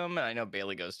does them, and I know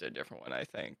Bailey goes to a different one. I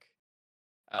think.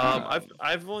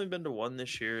 I've only been to one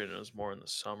this year, and it was more in the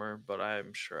summer, but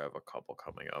I'm sure I have a couple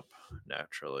coming up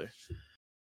naturally.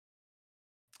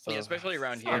 Yeah, especially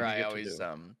around here, I always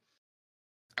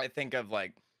I think of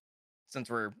like, since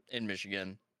we're in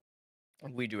Michigan,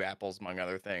 we do apples among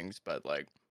other things, but like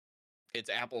it's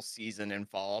apple season in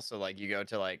fall, so like you go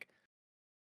to like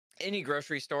any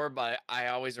grocery store, but I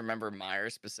always remember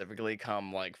Meijer specifically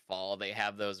come like fall, they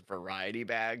have those variety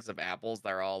bags of apples that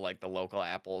are all like the local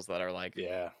apples that are like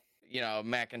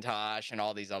Macintosh and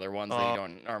all these other ones that you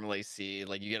don't normally see.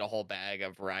 Like you get a whole bag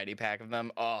of variety pack of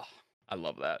them. Oh, I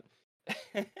love that.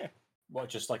 Well,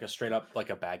 just like a straight up like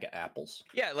a bag of apples.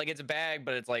 Yeah, like it's a bag,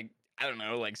 but it's like I don't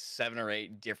know, like 7 or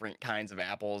 8 different kinds of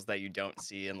apples that you don't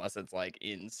see unless it's like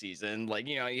in season. Like,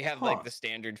 you know, you have like the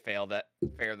standard fare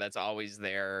that's always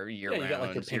there year round. You got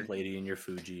like your Pink Lady and your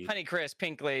Fuji. Honeycrisp,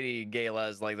 Pink Lady,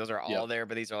 Galas, like those are all there,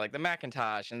 but these are like the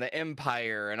Macintosh and the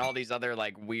Empire and all these other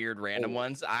like weird random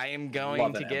ones. I am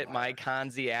going to get my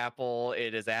Kanzi apple.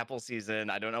 It is apple season.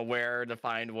 I don't know where to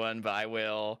find one, but I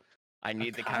will. I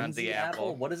need the Kanzi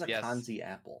apple. What is a Kanzi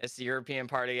apple? It's the European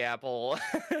party apple.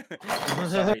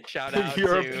 Sorry. Shout out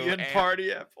European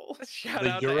party apple. Shout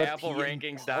out to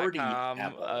AppleRankings.com,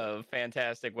 a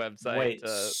fantastic website. Wait,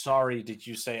 sorry, did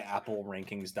you say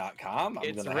AppleRankings.com?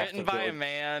 It's written by a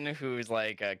man who's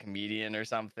like a comedian or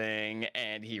something,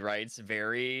 and he writes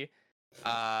very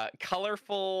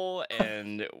colorful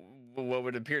and what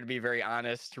would appear to be very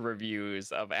honest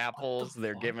reviews of apples.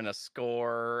 They're given a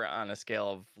score on a scale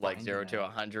of like 0 to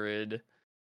 100. Pick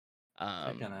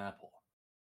an apple.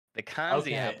 The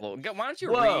Kanzi apple. Why don't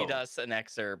you read us an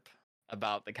excerpt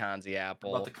about the Kanzi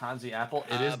apple? About the Kanzi apple?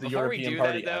 It is the European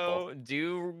party apple.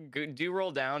 Do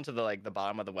roll down to the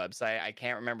bottom of the website. I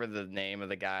can't remember the name of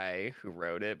the guy who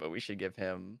wrote it, but we should give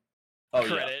him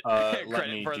credit. Let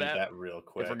me do that real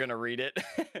quick. If we're gonna read it.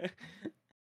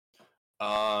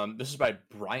 This is by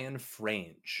Brian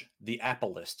Frange, the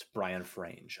Appleist Brian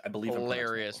Frange. I believe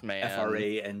hilarious man.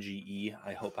 Frange.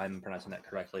 I hope I'm pronouncing that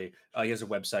correctly. He has a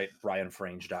website,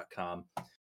 brianfrange.com,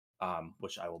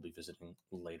 which I will be visiting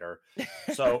later.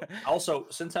 So also,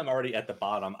 since I'm already at the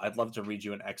bottom, I'd love to read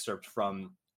you an excerpt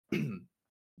from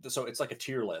so it's like a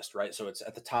tier list, right? So it's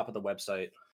at the top of the website,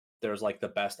 there's like the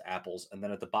best apples, and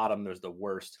then at the bottom there's the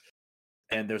worst.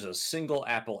 And there's a single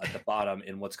apple at the bottom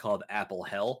in what's called Apple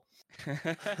Hell.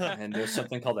 And there's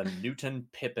something called a Newtown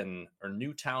Pippin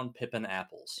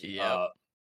apples. Yeah.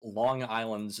 Long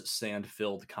Island's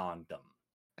sand-filled condom.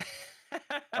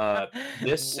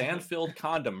 This sand-filled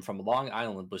condom from Long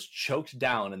Island was choked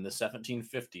down in the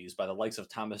 1750s by the likes of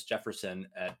Thomas Jefferson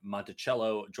at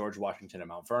Monticello, George Washington at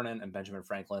Mount Vernon, and Benjamin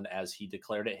Franklin, as he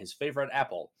declared it his favorite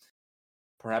apple.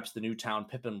 Perhaps the Newtown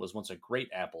Pippin was once a great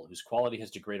apple whose quality has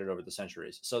degraded over the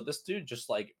centuries. So this dude just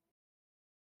like,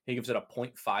 he gives it a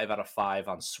 0.5 out of 5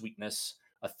 on sweetness,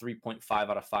 a 3.5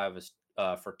 out of 5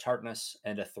 for tartness,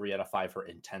 and a 3 out of 5 for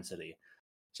intensity.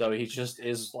 So he just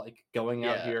is like going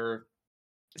out here.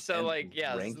 So like,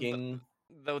 ranking.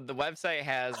 The website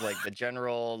has like the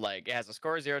general, like it has a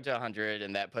score 0 to 100,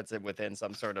 and that puts it within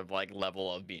some sort of like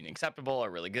level of being acceptable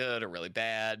or really good or really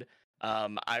bad.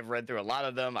 I've read through a lot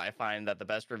of them. I find that the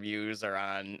best reviews are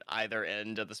on either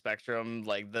end of the spectrum.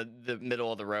 Like the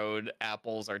middle of the road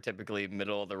apples are typically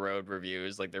middle of the road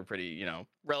reviews. Like they're pretty,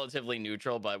 relatively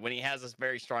neutral. But when he has this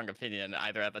very strong opinion,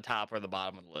 either at the top or the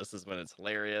bottom of the list, is when it's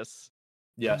hilarious.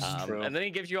 Yes, true. And then he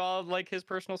gives you all like his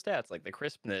personal stats, like the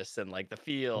crispness and like the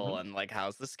feel and like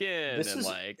how's the skin.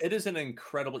 It is an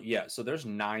incredible. So there's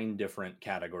 9 different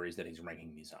categories that he's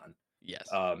ranking these on. Yes.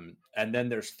 And then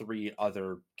there's 3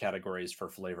 other categories for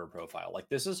flavor profile. Like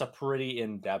this is a pretty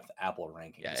in-depth apple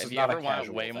ranking. Yeah, if you ever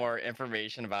want way more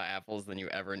information about apples than you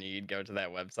ever need, go to that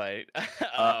website.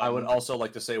 I would also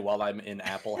like to say, while I'm in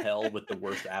apple hell with the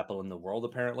worst apple in the world,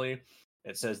 apparently,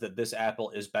 it says that this apple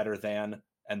is better than,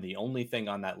 and the only thing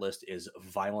on that list is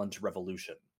Violent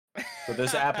Revolution. So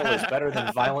this apple is better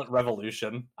than Violent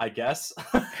Revolution, I guess.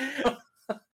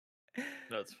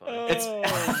 That's funny.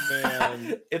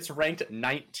 Man. It's ranked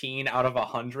 19 out of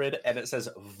 100, and it says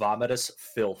vomitous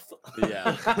filth.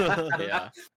 Yeah.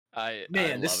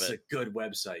 Yeah. This is a good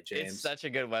website, James. It's such a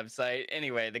good website.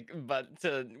 Anyway,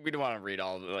 we don't want to read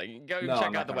all of it. Go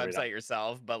check out the website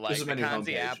yourself. But like the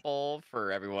Kanzi apple,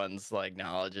 for everyone's like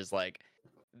knowledge, is like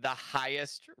the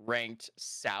highest ranked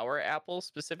sour apple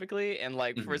specifically. And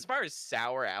like for as far as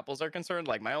sour apples are concerned,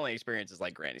 like my only experience is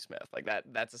like Granny Smith. Like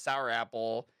that's a sour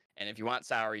apple. And if you want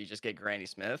sour, you just get Granny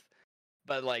Smith.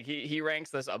 But like he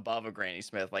ranks this above a Granny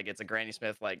Smith. Like it's a Granny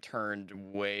Smith like turned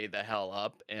way the hell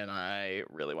up, and I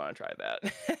really want to try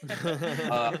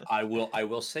that. I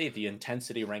will say the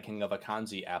intensity ranking of a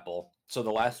Kanzi apple. So the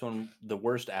last one, the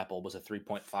worst apple, was a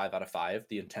 3.5 out of 5.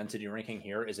 The intensity ranking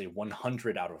here is a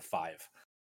 100 out of 5.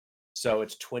 So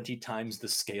it's 20 times the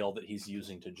scale that he's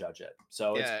using to judge it.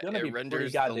 So it's going to be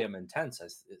pretty goddamn intense,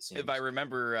 as it seems. If I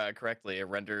remember correctly, it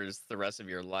renders the rest of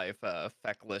your life a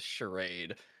feckless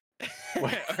charade. Or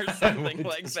something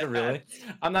like that. Really?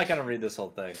 I'm not going to read this whole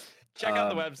thing. Check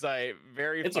out the website.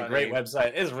 Very It's funny. a great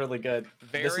website. It's really good.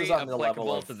 Very this is on the applicable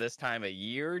level of... to this time of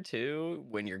year too,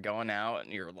 when you're going out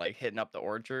and you're like hitting up the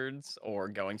orchards or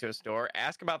going to a store.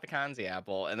 Ask about the Kanzi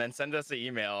apple and then send us an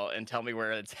email and tell me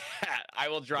where it's at. I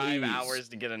will drive hours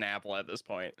to get an apple at this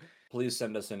point. Please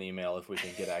send us an email if we can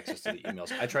get access to the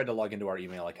emails. I tried to log into our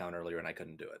email account earlier and I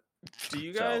couldn't do it. Do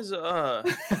you guys I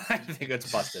think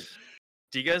it's busted.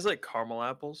 Do you guys like caramel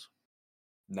apples?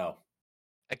 No.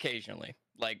 Occasionally.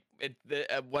 Like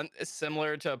one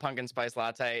similar to a pumpkin spice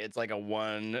latte, it's like a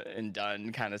one and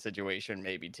done kind of situation,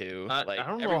 maybe two. I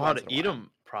don't know how to eat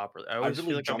them properly. I always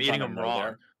feel like I'm eating them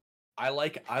wrong. I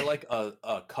like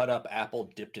a cut up apple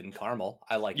dipped in caramel.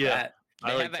 I like that.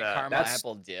 They have that caramel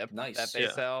apple dip that they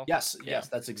sell. Yes,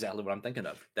 that's exactly what I'm thinking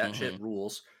of. That shit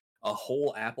rules. A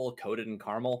whole apple coated in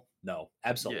caramel? No,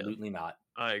 absolutely not.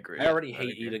 I agree. I already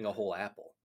hate eating a whole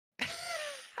apple.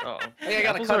 Oh, I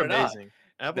gotta cut it up.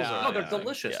 Apples are they're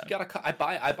delicious. You gotta cut. I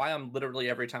buy them literally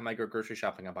every time I go grocery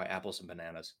shopping. I buy apples and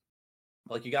bananas.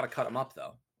 Like, you gotta cut them up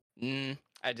though.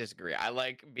 I disagree. I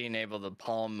like being able to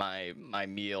palm my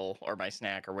meal or my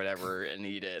snack or whatever and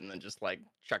eat it, and then just like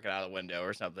chuck it out the window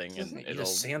or something, and it'll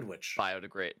sandwich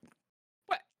biodegrade.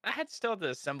 What? I had still to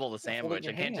assemble the sandwich.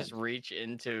 I can't just reach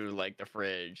into like the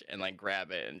fridge and like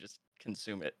grab it and just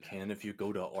consume it. Can if you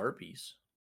go to Arby's.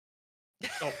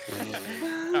 All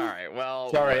right. Well,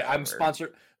 sorry, whatever. I'm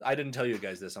sponsored. I didn't tell you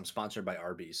guys this. I'm sponsored by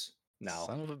Arby's now.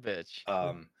 Son of a bitch.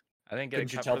 I didn't get.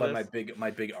 Couldn't you tell by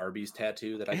my big Arby's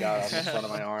tattoo that I got on the front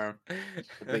of my arm?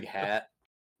 The big hat.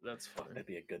 That's funny. That'd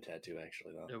be a good tattoo,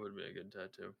 actually, though. It would be a good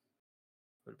tattoo.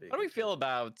 How do we feel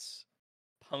about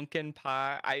pumpkin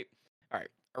pie? All right.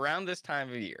 Around this time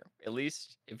of year, at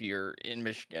least if you're in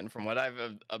Michigan, from what I've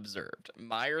observed,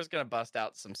 Meyer's gonna bust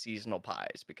out some seasonal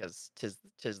pies because tis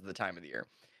the time of the year,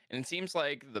 and it seems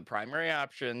like the primary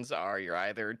options are you're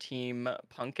either team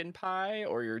pumpkin pie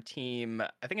or your team.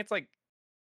 I think it's like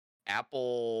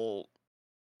apple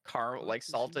like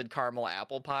salted caramel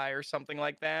apple pie or something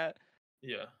like that.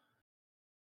 Yeah.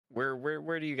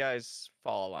 Where do you guys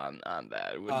fall on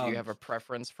that? Do you have a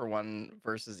preference for one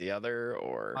versus the other,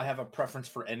 or? I have a preference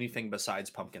for anything besides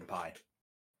pumpkin pie.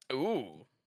 Ooh.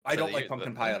 I don't like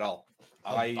pumpkin pie at all.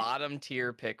 Bottom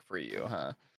tier pick for you,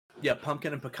 huh? Yeah,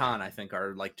 pumpkin and pecan I think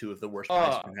are like two of the worst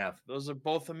pies you can have. Those are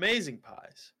both amazing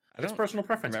pies. It's personal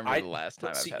preference. Remember the last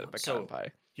time I've had a pecan pie.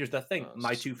 Here's the thing: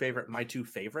 my two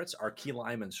favorites are key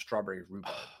lime and strawberry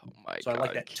rhubarb. Oh my god! I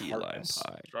like that key lime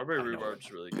pie. Strawberry rhubarb's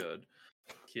really good.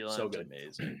 Key lime's so good.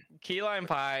 Amazing. Key lime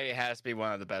pie has to be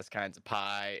one of the best kinds of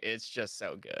pie. It's just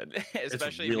so good,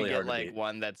 especially really if you get like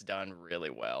one that's done really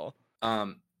well.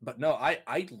 But no,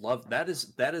 I love that.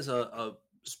 Is a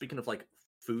speaking of like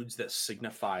foods that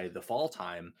signify the fall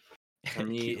time. For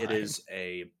me, it is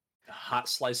a hot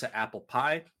slice of apple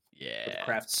pie. Yeah. With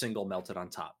Kraft single melted on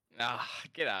top.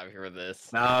 Get out of here with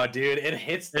this. No, dude, it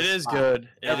hits. It is good.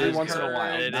 Every once in a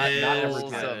while. Not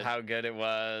every time. Of how good it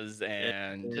was,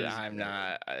 and I'm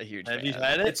not a huge fan. Have you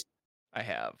had it? I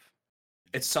have.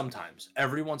 It's sometimes.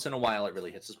 Every once in a while, it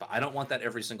really hits the spot. I don't want that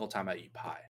every single time I eat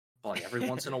pie. But like every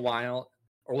once in a while,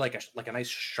 or like a nice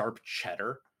sharp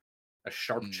cheddar,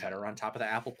 cheddar on top of the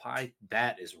apple pie.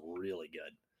 That is really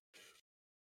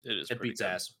good. It is. It beats good.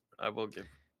 ass. I will give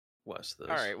Wes this.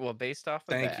 All right. Well, based off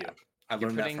of Thank you. I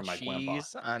learned that from my grandpa.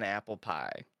 Cheese on apple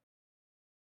pie.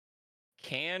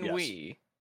 Can we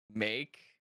make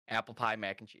apple pie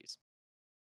mac and cheese?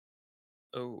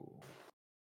 Oh.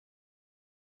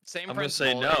 Same I'm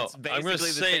principle. Gonna say no. It's basically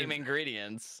the same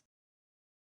ingredients.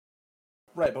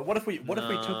 Right, but what if we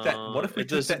took that? What if we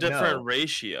took that? It's a different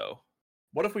ratio.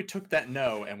 What if we took that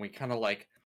no and we kind of like,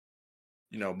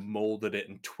 molded it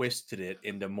and twisted it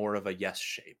into more of a yes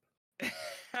shape?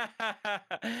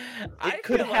 It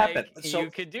could happen. So you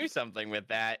could do something with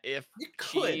that if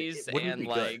cheese and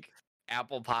like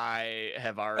apple pie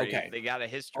have already they got a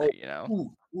history,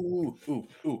 Ooh.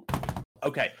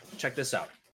 Okay, check this out.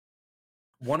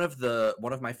 One of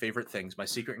my favorite things, my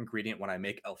secret ingredient when I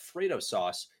make Alfredo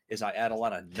sauce is I add a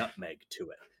lot of nutmeg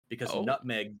to it because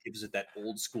nutmeg gives it that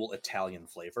old school Italian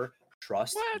flavor.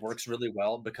 Trust works really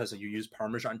well because you use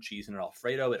Parmesan cheese in an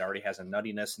Alfredo. It already has a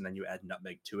nuttiness, and then you add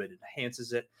nutmeg to it. It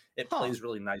enhances it. It plays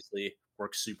really nicely.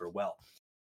 Works super well.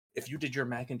 If you did your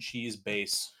mac and cheese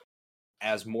base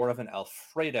as more of an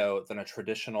Alfredo than a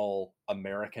traditional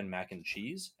American mac and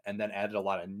cheese, and then added a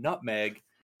lot of nutmeg,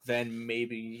 then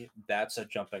maybe that's a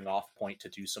jumping off point to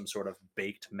do some sort of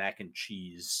baked mac and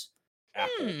cheese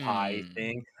apple pie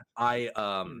thing. I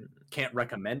can't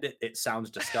recommend it. It sounds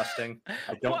disgusting.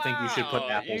 I don't think you should put Wow,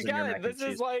 apples in your mac and this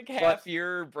cheese. is like half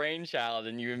your brainchild,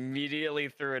 and you immediately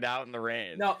threw it out in the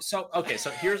rain. No, so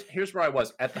here's where I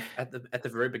was at the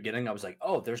very beginning. I was like,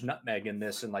 oh, there's nutmeg in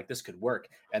this, and like this could work.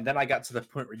 And then I got to the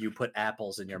point where you put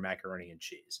apples in your macaroni and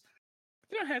cheese.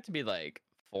 They don't have to be like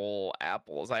full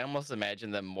apples. I almost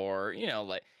imagine them more,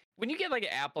 like when you get like an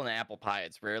apple and apple pie,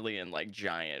 it's rarely in like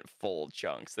giant full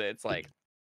chunks. It's like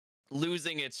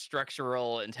losing its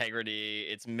structural integrity.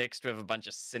 It's mixed with a bunch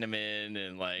of cinnamon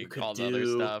and like all the other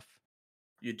stuff.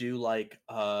 You do like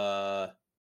a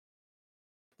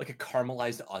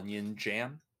caramelized onion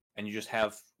jam, and you just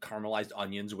have caramelized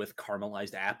onions with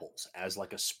caramelized apples as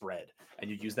like a spread, and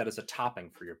you use that as a topping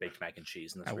for your baked mac and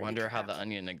cheese. And I wonder how the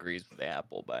onion agrees with the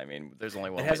apple, but I mean, there's only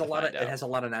one. It has a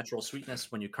lot of natural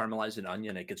sweetness. When you caramelize an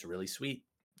onion, it gets really sweet.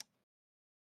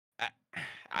 All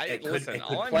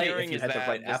I'm hearing is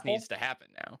that this needs to happen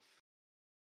now.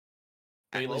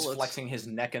 Bailey's flexing his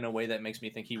neck in a way that makes me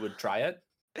think he would try it.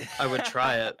 I would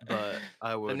try it, but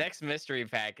I would. The next mystery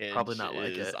package probably not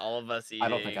like it. All of us eating I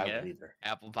don't think I would either.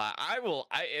 Apple pie.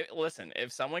 Listen,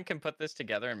 if someone can put this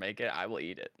together and make it, I will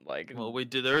eat it. Like, well, we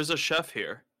do. There is a chef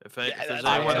here. If there's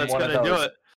anyone that's gonna do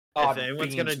it, if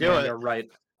anyone's gonna do it, you're right.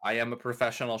 I am a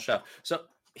professional chef. So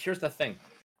here's the thing.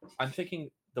 I'm thinking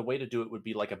the way to do it would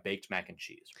be like a baked mac and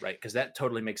cheese, right? Because that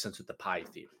totally makes sense with the pie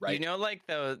theme, right? You know, like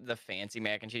the fancy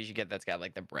mac and cheese you get that's got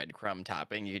like the breadcrumb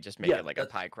topping. You could just make it like a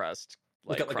pie crust.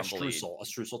 Like a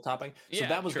streusel topping. So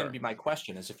that was going to be my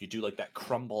question: is if you do like that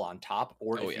crumble on top,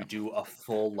 or if you do a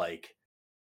full like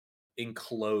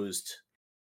enclosed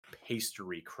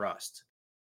pastry crust.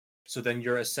 So then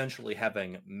you're essentially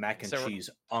having mac and cheese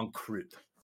en croûte,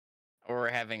 or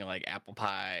having like apple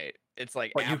pie. It's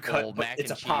like apple mac and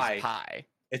cheese pie.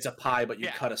 It's a pie, but you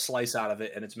cut a slice out of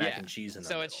it, and it's mac and cheese in the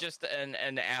middle. It's just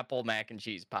an apple mac and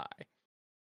cheese pie.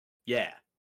 Yeah.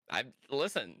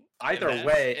 Listen. Either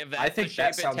way, I think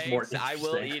that sounds more interesting. I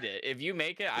will eat it. If you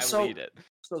make it, I will eat it.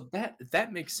 So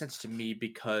that makes sense to me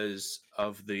because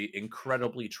of the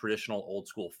incredibly traditional old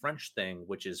school French thing,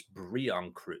 which is brie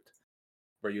en croûte,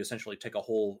 where you essentially take a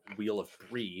whole wheel of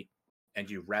brie and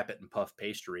you wrap it in puff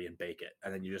pastry and bake it,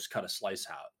 and then you just cut a slice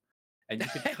out. And you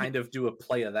could kind of do a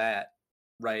play of that,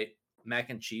 right? Mac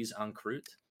and cheese en croûte.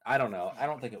 I don't know. I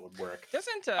don't think it would work. I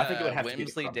think it would have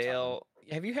Wimsleydale.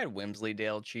 Have you had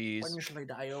Wimsleydale cheese?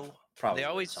 Wimsleydale. Probably. They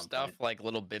always stuff like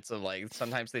little bits of like.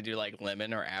 Sometimes they do like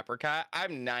lemon or apricot.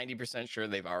 I'm 90% sure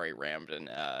they've already rammed in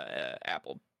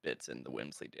apple bits in the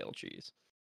Wimsleydale cheese.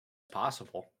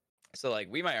 Possible. So like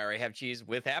we might already have cheese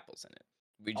with apples in it.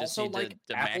 We just also, need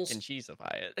to mac and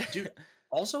cheeseify it. Dude,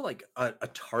 also like a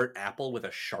tart apple with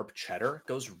a sharp cheddar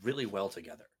goes really well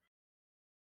together.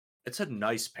 It's a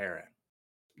nice pairing.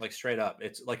 Like straight up,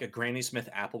 it's like a Granny Smith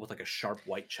apple with like a sharp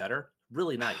white cheddar.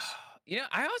 Really nice.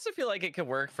 I also feel like it could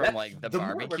work from like the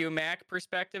barbecue mac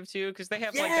perspective too, because they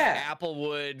have like an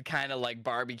applewood kind of like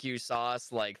barbecue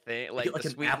sauce like thing, like the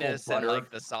sweetness and like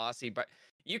the saucy. But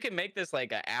you can make this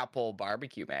like an apple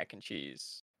barbecue mac and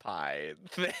cheese pie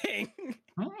thing.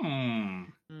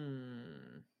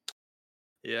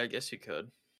 Yeah, I guess you could.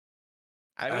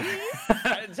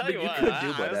 I tell you what,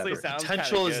 honestly sounds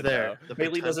potential is there.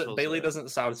 Bailey doesn't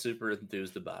sound super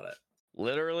enthused about it.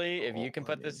 Literally, if you can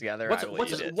put this together,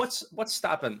 what's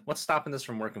stopping this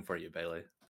from working for you, Bailey?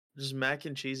 Just mac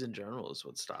and cheese in general is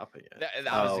what's stopping it.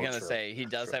 I was gonna say he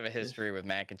does have a history with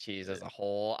mac and cheese as a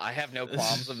whole. I have no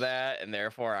qualms with that, and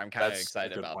therefore I'm kind of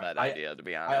excited about that idea. To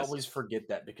be honest, I always forget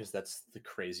that because that's the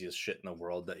craziest shit in the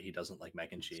world that he doesn't like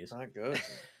mac and cheese. It's not good.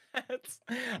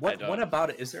 What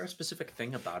about it? Is there a specific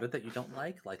thing about it that you don't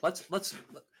like? Like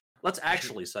let's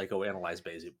actually psychoanalyze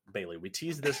Bailey. We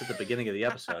teased this at the beginning of the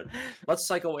episode. Let's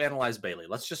psychoanalyze Bailey.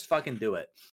 Let's just fucking do it.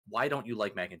 Why don't you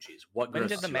like mac and cheese? When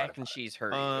did the mac and cheese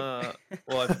hurt you?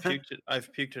 Well,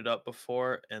 I've puked it up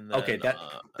before, and then okay,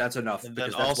 that's enough. And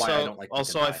then that's why I don't like.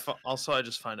 I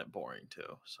just find it boring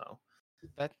too. So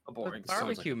that's boring.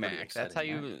 Barbecue mac. That's how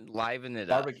you liven it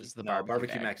up.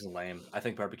 Barbecue mac is lame. I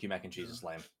think barbecue mac and cheese is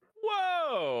lame.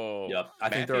 Whoa. Yep. I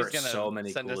think there are so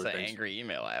many. Send us an angry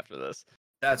email after this.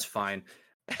 That's fine.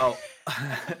 Oh,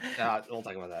 we'll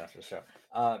talk about that after the show.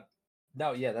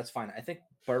 No, yeah, that's fine. I think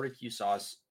barbecue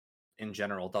sauce in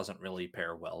general doesn't really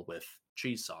pair well with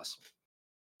cheese sauce.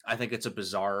 I think it's a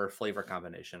bizarre flavor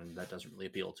combination, and that doesn't really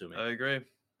appeal to me. I agree.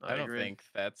 I don't think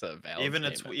that's a valid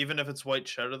even if it's white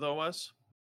cheddar though, Wes.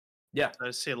 Yeah,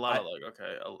 I see a lot of like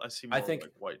I see more like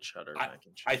white cheddar mac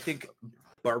and cheese. I think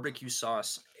barbecue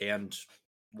sauce and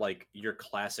like your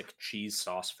classic cheese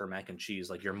sauce for mac and cheese,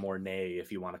 like your Mornay,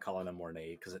 if you want to call it a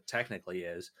Mornay, because it technically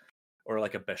is. or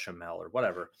like a bechamel or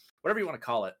whatever you want to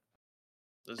call it.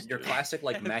 Your classic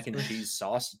like mac and cheese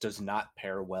sauce does not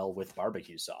pair well with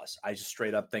barbecue sauce. I just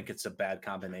straight up think it's a bad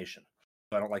combination.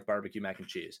 I don't like barbecue mac and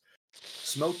cheese.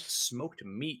 Smoked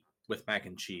meat with mac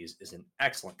and cheese is an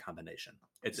excellent combination.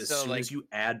 It's as soon as you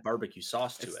add barbecue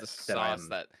sauce to it. So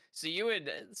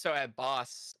at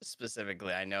Boss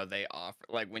specifically, I know they offer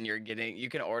like when you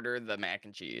can order the mac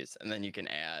and cheese and then you can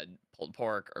add pulled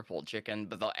pork or pulled chicken,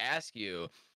 but they'll ask you,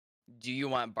 do you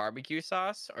want barbecue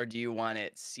sauce or do you want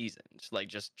it seasoned, like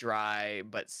just dry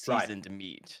but seasoned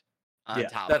meat on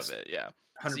top of it? Yeah.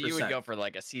 100%. So you would go for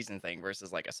like a seasoned thing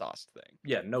versus like a sauced thing.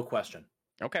 Yeah, no question.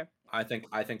 Okay. I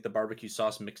think the barbecue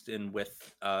sauce mixed in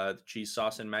with cheese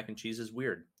sauce and mac and cheese is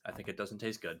weird. I think it doesn't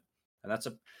taste good, and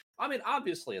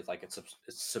obviously it's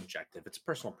subjective. It's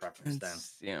personal preference.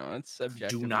 It's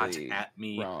subjective. Do not at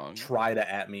me. Wrong. Try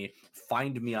to at me.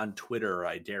 Find me on Twitter.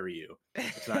 I dare you.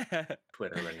 It's not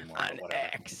Twitter anymore. On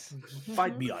X.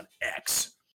 Find me on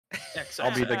X.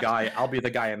 I'll be the guy. I'll be the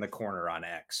guy in the corner on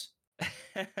X.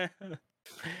 Guy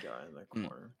in the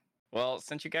corner. Well,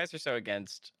 since you guys are so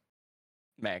against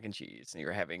mac and cheese and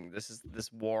you're having this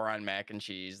war on mac and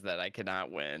cheese that I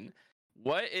cannot win,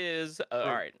 what is all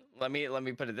right, let me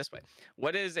put it this way.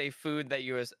 What is a food that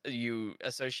you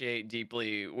associate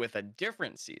deeply with a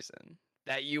different season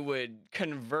that you would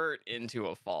convert into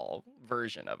a fall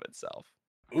version of itself?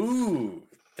 Ooh,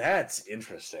 that's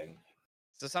interesting.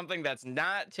 So something that's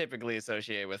not typically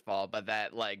associated with fall, but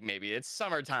that like maybe it's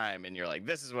summertime and you're like,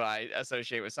 this is what I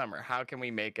associate with summer. How can we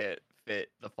make it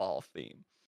fit the fall theme?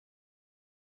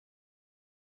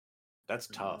 That's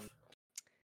tough.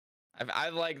 I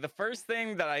like the first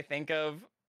thing that I think of.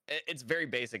 It's very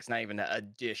basic. It's not even a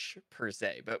dish per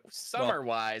se, but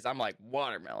summer-wise, I'm like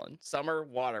watermelon. Summer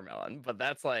watermelon, but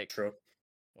that's like, true.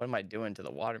 What am I doing to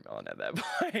the watermelon at that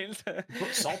point?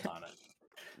 Put salt on it.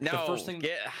 No, the first thing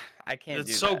I can't.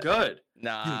 It's so good.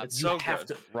 Nah, it's so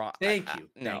good. Wrong. Thank you.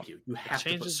 You have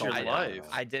to put salt your life.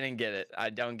 I didn't get it. I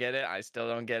don't get it. I still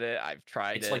don't get it. I've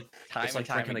tried it time and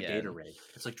time again.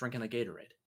 It's like drinking a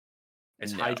Gatorade.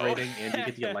 It's hydrating and you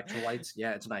get the electrolytes.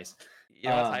 Yeah, it's nice. You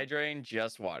know, it's hydrating,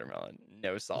 just watermelon,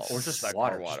 no salt, or just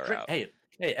water out. Hey,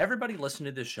 everybody listen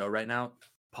to this show right now.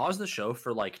 Pause the show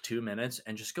for like 2 minutes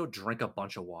and just go drink a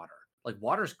bunch of water. Like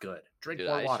water's good. Drink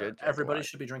more water. Everybody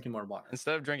should be drinking more water.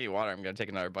 Instead of drinking water, I'm gonna take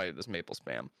another bite of this maple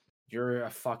spam. You're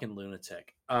a fucking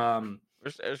lunatic. The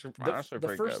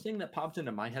first thing that popped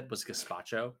into my head was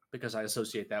gazpacho, because I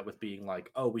associate that with being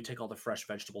like, oh, we take all the fresh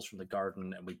vegetables from the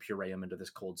garden and we puree them into this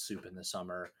cold soup in the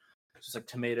summer. It's just like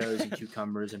tomatoes and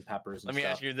cucumbers and peppers. And Let me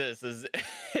ask you this: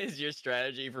 is your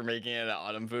strategy for making it an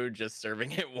autumn food just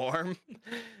serving it warm?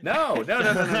 No. No,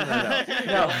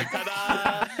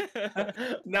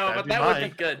 but that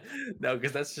would be good. No,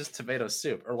 because that's just tomato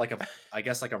soup, or like I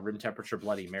guess like a room temperature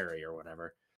Bloody Mary or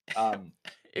whatever.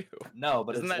 Ew. No,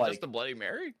 but isn't that just a Bloody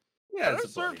Mary? Yeah,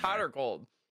 it's served hot or cold.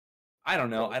 I don't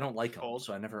know. I don't like cold,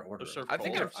 so I never order them. I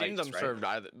think I've seen them served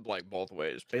either, like both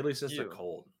ways. Bailey says they're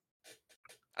cold.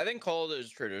 I think cold is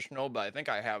traditional, but I think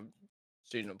I have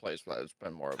seen a place where it's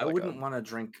been more. I wouldn't want to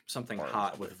drink something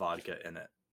hot with vodka in it.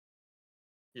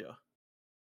 Yeah,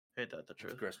 ain't that the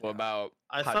truth? What about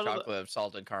hot chocolate with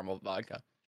salted caramel vodka?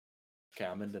 Okay,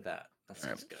 I'm into that. That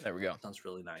sounds good. There we go. Sounds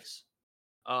really nice.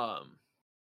 I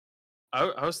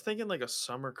was thinking like a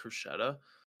summer cruschetta,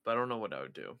 but I don't know what I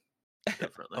would do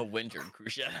differently. A winter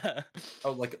cruschetta.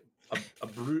 Oh, like a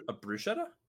bruschetta?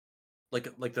 Like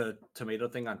the tomato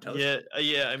thing on toast?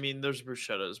 Yeah. I mean, there's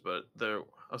bruschettas, but I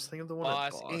was thinking of the one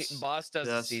at Boss. Boss does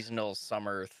a seasonal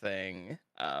summer thing.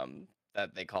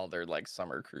 That they call their like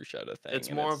summer cruschetta thing. It's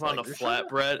more of on a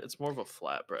flatbread. It's more of a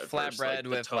flatbread. Flatbread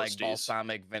with like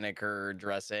balsamic vinegar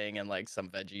dressing and like some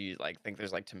veggies. Like I think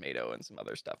there's like tomato and some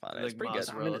other stuff on it. It's pretty good.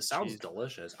 I mean, it sounds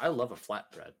delicious. I love a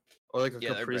flatbread. Or like a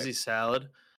caprese salad.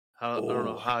 I don't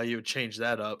know how you would change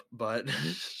that up, but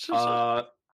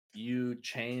you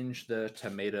change the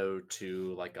tomato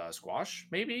to like a squash,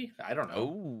 maybe? I don't know.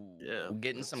 Oh, yeah.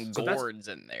 Getting some gourds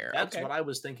in there. That's what I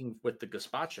was thinking with the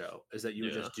gazpacho, is that you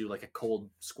would just do like a cold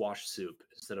squash soup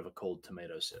instead of a cold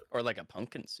tomato soup. Or like a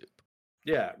pumpkin soup.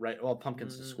 Yeah, right. Well,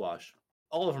 pumpkin's a squash.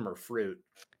 All of them are fruit.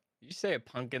 You say a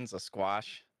pumpkin's a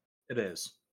squash? It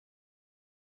is.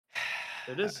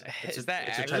 It is. Is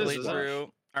that actually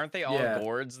true? Aren't they all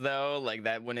gourds, though? Like,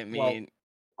 that wouldn't mean...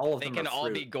 all of they them can are all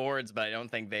fruit. be gourds, but I don't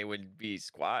think they would be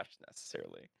squashed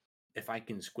necessarily. If I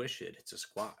can squish it, it's a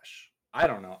squash. I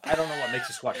don't know. I don't know what makes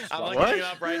a squash a squash. I'm looking it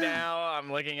up right now.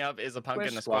 I'm looking up, is a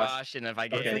pumpkin a squash? And if I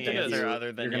get any answer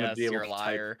other than yes, you're a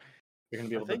liar. You're going to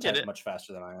be able to type much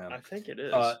faster than I am. I think it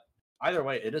is. Either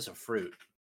way, it is a fruit.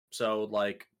 So,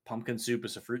 like, pumpkin soup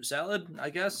is a fruit salad, I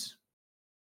guess.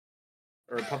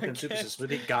 or a pumpkin soup is a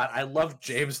smoothie. God, I love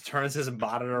James turns his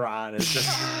monitor on. It's just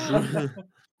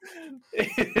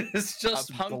it's just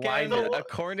a pumpkin, blinded.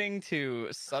 according to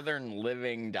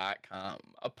southernliving.com.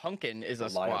 A pumpkin is a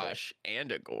squash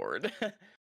and a gourd.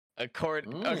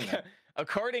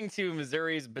 According to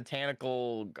Missouri's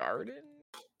Botanical Garden,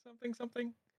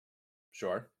 something.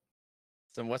 Sure.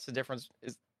 So what's the difference?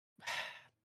 Is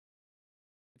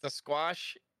it's a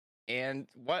squash and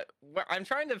what I'm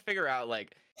trying to figure out,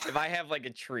 like, if I have like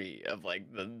a tree of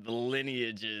like the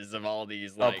lineages of all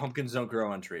these, like, pumpkins don't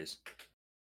grow on trees.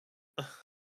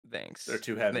 Thanks. They're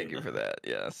too heavy. Thank you for that.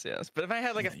 Yes. But if I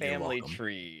had like a family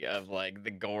tree of like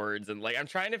the gourds, and like I'm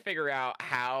trying to figure out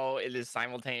how it is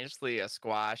simultaneously a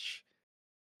squash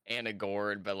and a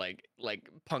gourd, but like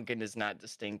pumpkin is not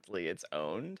distinctly its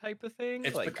own type of thing.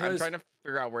 It's like because I'm trying to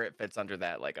figure out where it fits under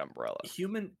that like umbrella.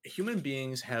 Human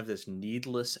beings have this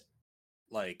needless,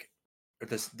 like, or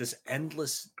this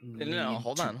endless need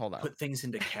hold on. put things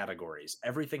into categories.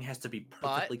 Everything has to be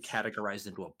perfectly categorized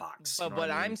into a box. But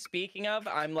what I'm speaking of,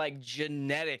 I'm like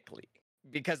genetically,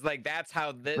 because like that's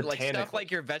how like stuff like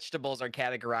your vegetables are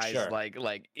categorized. Sure.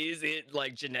 Like is it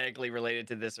like genetically related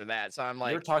to this or that? So I'm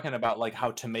like, you're talking about like how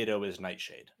tomato is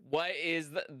nightshade. What is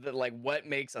the like what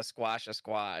makes a squash,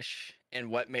 and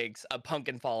what makes a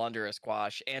pumpkin fall under a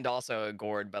squash and also a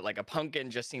gourd? But like a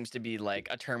pumpkin just seems to be like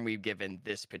a term we've given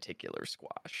this particular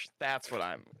squash. That's what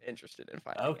I'm interested in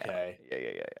finding out.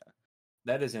 Yeah.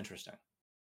 That is interesting.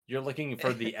 You're looking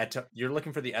for the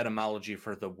etymology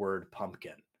for the word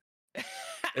pumpkin.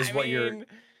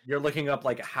 You're looking up,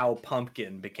 like, how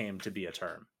pumpkin became to be a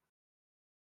term.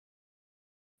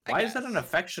 Why is that an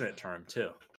affectionate term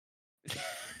too?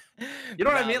 You know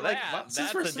what I mean? Like,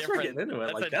 since we're getting into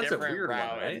it, like, that's a weird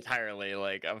route, right? Entirely,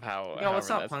 like, of how. No,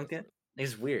 what's up, pumpkin?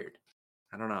 It's weird.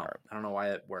 I don't know. I don't know why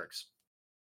it works.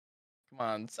 Come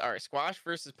on. All right, squash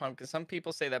versus pumpkin. Some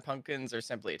people say that pumpkins are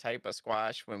simply a type of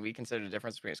squash. When we consider the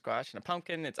difference between a squash and a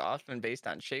pumpkin, it's often based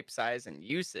on shape, size, and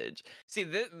usage. See,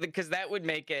 because that would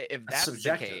make it, if that's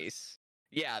subjective. The case,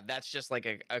 yeah, that's just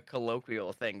like a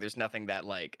colloquial thing. There's nothing that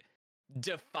like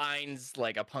defines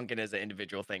like a pumpkin as an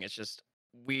individual thing. It's just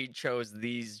we chose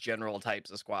these general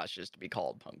types of squashes to be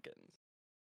called pumpkins.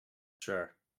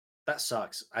 Sure. That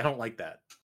sucks. I don't like that.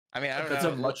 I mean, I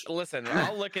don't know. Listen,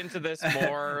 I'll look into this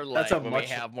more like when we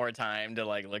have more time to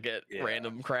like look at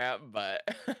random crap. But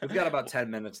we've got about 10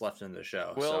 minutes left in the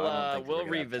show. We'll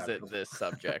revisit this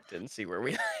subject and see where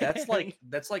we. That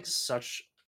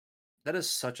is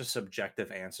such a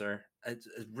subjective answer. It's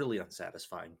really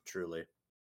unsatisfying, truly.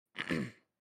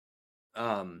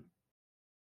 I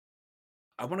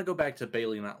want to go back to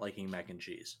Bailey not liking mac and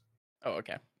cheese. Oh,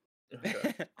 okay.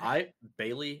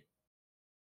 Bailey,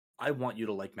 I want you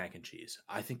to like mac and cheese.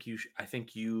 I think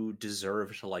you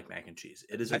deserve to like mac and cheese.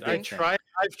 It is a good thing.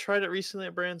 I've tried it recently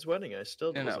at Brand's wedding. I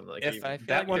still wasn't like it. I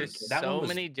feel like there's so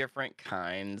many different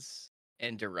kinds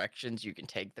and directions you can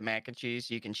take the mac and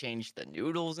cheese. You can change the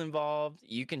noodles involved.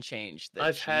 You can change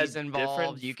the cheese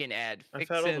involved. You can add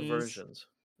fixins. I've had all the versions.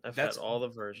 I've had all the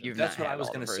versions. That's what I was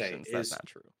going to say. That's not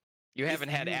true. You haven't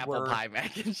had apple pie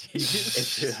mac and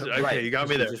cheese. Okay, right. You got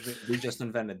me there. We just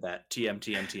invented that.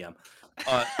 TM.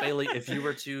 Bailey, if you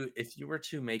were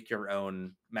to make your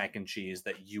own mac and cheese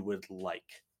that you would like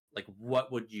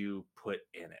what would you put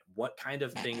in it? What kind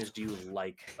of things do you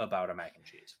like about a mac and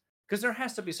cheese? Because there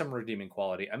has to be some redeeming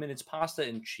quality. I mean, it's pasta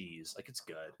and cheese. Like, it's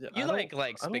good. Yeah, you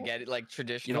like spaghetti, like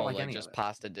traditional, like just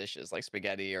pasta dishes, like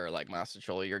spaghetti or like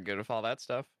masticholi. You're good with all that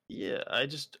stuff? Yeah, I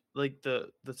just like I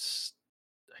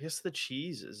guess the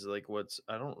cheese is like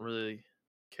I don't really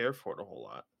care for it a whole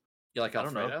lot. You like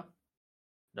Alfredo?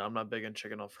 No, I'm not big on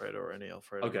chicken Alfredo or any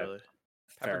Alfredo, really.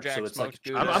 Pepper jack, so it's like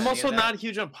I'm also not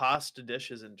huge on pasta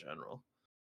dishes in general.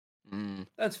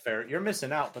 That's fair. You're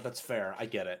missing out, but that's fair. I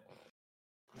get it.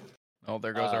 Oh,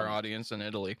 there goes our audience in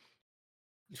Italy.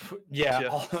 Yeah.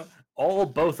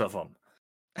 Both of them.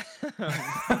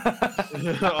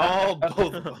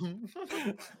 Both of them.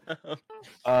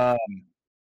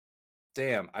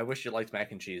 Damn, I wish you liked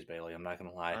mac and cheese, Bailey. I'm not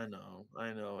gonna lie. I know.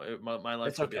 My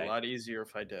life would be a lot easier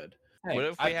if I did. Hey, what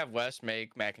if we have Wes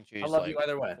make mac and cheese? I love you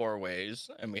either way. 4 ways,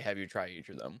 and we have you try each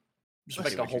of them. Just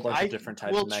make a whole bunch of different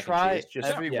types of mac and cheese. Just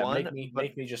everyone.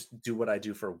 Make me just do what I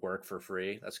do for work for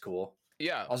free. That's cool.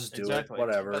 Yeah, I'll just do it.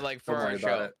 Whatever. But like for our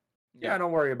show. Yeah,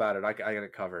 don't worry about it. I got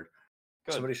it covered.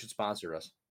 Good. Somebody should sponsor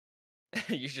us.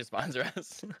 You should sponsor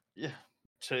us. Yeah.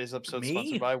 Today's episode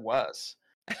sponsored by Wes.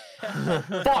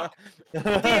 Fuck.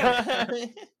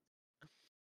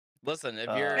 Listen,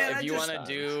 if you want to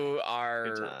do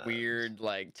our weird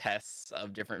like tests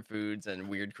of different foods and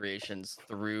weird creations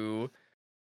through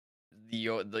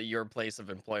your place of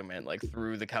employment, like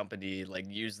through the company, like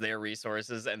use their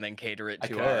resources and then cater it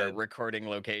to our recording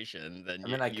location, then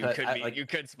you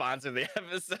could sponsor the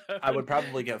episode. I would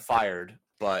probably get fired,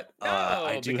 but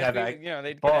I do have they'd get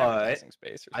advertising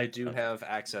space. I do have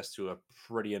access to a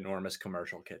pretty enormous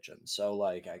commercial kitchen, so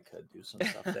like I could do some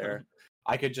stuff there.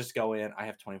 I could just go in. I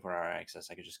have 24-hour access.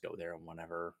 I could just go there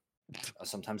whenever.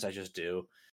 Sometimes I just do.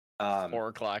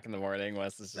 4:00 in the morning,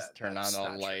 Wes is just turn on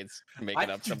all the lights,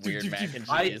 making up some weird mac and cheese.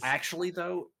 I actually,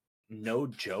 though, no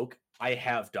joke, I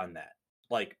have done that.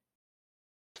 Like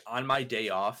on my day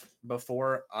off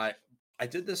before, I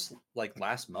did this like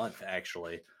last month.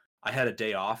 Actually, I had a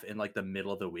day off in like the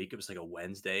middle of the week. It was like a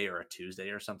Wednesday or a Tuesday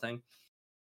or something,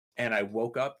 and I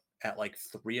woke up at like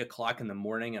 3:00 in the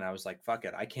morning, and I was like, "Fuck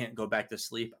it, I can't go back to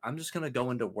sleep. I'm just gonna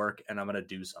go into work and I'm gonna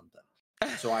do something."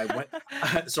 So I went.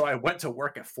 So I went to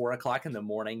work at 4:00 in the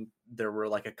morning. There were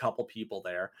like a couple people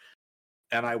there,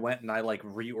 and I went and I like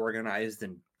reorganized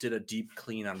and did a deep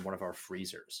clean on one of our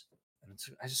freezers. And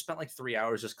I just spent like 3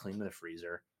 hours just cleaning the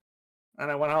freezer, and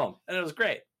I went home, and it was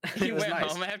great. You went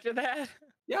home after that?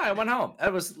 Yeah, I went home.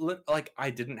 It was like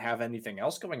I didn't have anything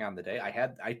else going on the day.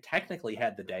 I technically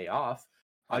had the day off.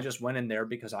 I just went in there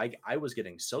because I was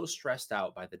getting so stressed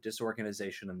out by the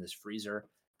disorganization in this freezer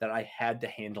that I had to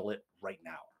handle it right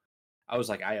now. I was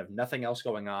like, I have nothing else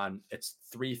going on. It's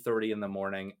 3:30 in the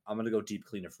morning. I'm gonna go deep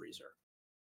clean a freezer.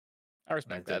 I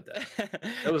respect that.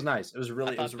 It was nice. It was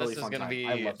really fun time.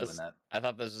 I love doing that. I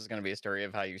thought this was gonna be a story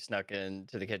of how you snuck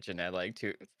into the kitchen at like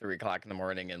 3:00 in the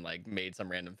morning and like made some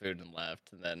random food and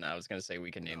left. And then I was gonna say we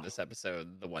can name this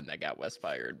episode the one that got Wes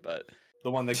fired, but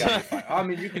the one that got me fired. I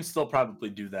mean, you can still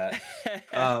probably do that.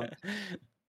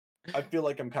 I feel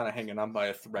like I'm kind of hanging on by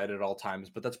a thread at all times,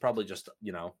 but that's probably just,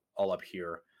 all up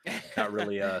here. Not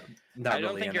really I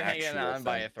don't think you're hanging on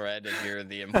by a thread if you're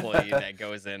the employee that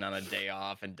goes in on a day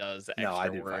off and does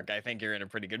extra work. Fine. I think you're in a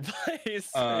pretty good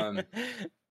place.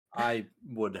 I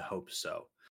would hope so.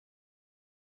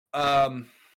 Damn,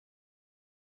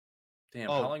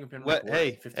 how long have been recording?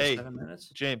 Hey, 57 minutes?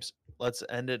 James, let's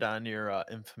end it on your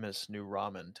infamous new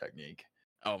ramen technique.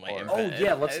 Oh my!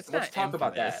 Yeah, let's talk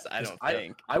about that. I don't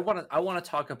think I want to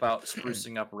talk about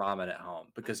sprucing up ramen at home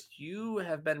because you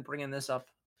have been bringing this up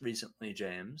recently,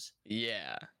 James.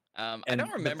 Yeah, I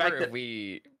don't remember if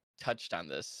we touched on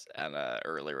this on an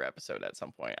earlier episode at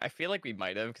some point. I feel like we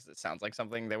might have because it sounds like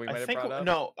something that we might have brought up.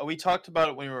 No, we talked about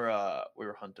it when we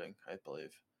were hunting, I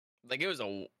believe. Like it was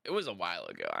a while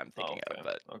ago. I'm thinking of,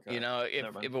 but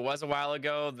if it was a while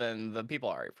ago, then the people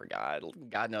already forgot.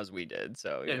 God knows we did.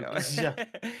 So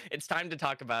it's time to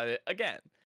talk about it again.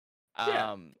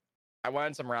 I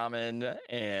wanted some ramen,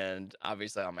 and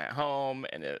obviously I'm at home,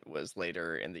 and it was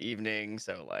later in the evening,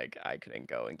 so like I couldn't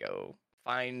go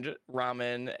find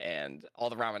ramen, and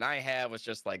all the ramen I had was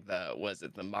just like the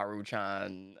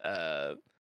Maruchan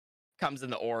comes in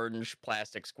the orange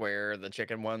plastic square, the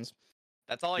chicken ones.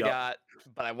 That's all I got,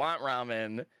 but I want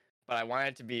ramen, but I want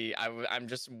it to be, I'm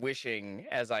just wishing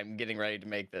as I'm getting ready to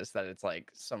make this that it's like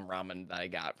some ramen that I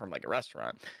got from like a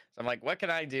restaurant. So I'm like, what can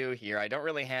I do here? I don't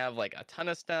really have like a ton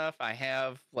of stuff. I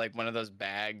have like one of those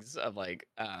bags of like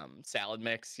salad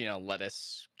mix,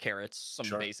 lettuce, carrots,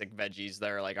 some basic veggies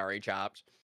that are like already chopped.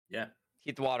 Yeah.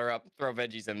 Heat the water up, throw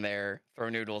veggies in there, throw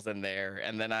noodles in there,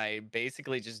 and then I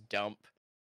basically just dump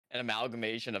an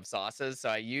amalgamation of sauces. So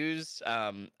I used, I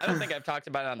don't think I've talked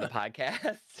about it on the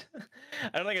podcast.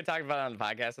 I don't think I talked about it on the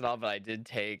podcast at all, but I did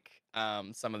take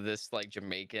some of this like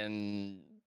Jamaican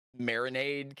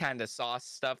marinade kind of sauce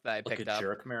stuff that I picked up.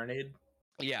 Jerk marinade?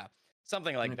 Yeah,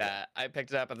 something like that. I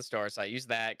picked it up at the store. So I used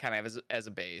that kind of as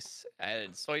a base. I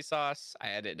added soy sauce.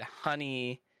 I added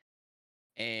honey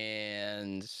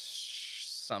and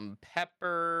some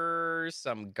pepper,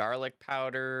 some garlic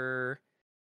powder,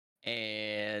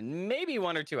 and maybe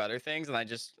one or two other things, and I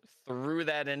just threw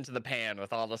that into the pan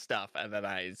with all the stuff, and then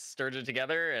I stirred it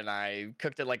together, and I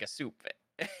cooked it like a soup.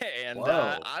 And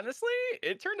honestly,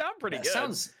 it turned out pretty good.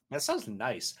 That sounds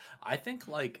nice. I think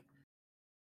like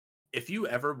if you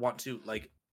ever want to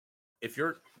if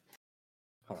you're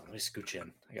hold on, let me scooch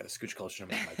in. I gotta scooch closer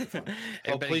to my microphone.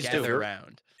 Please do.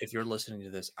 Around. If you're listening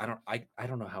to this, I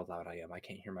don't know how loud I am. I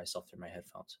can't hear myself through my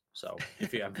headphones. So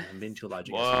if I'm being too loud,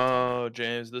 you guys. Whoa,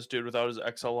 James, this dude without his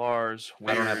XLRs.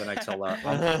 Weird. I don't have an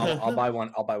XLR. I'll buy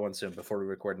one. I'll buy one soon. Before we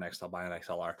record next, I'll buy an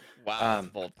XLR. Wow, that's a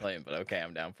bold claim, but okay,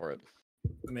 I'm down for it.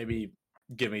 Maybe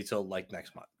give me till like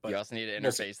next month. But you also need an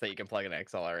interface that you can plug an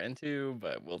XLR into,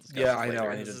 but we'll discuss. Yeah, I know.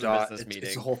 I need a dot.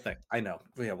 It's a whole thing. I know.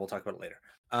 Yeah, we'll talk about it later.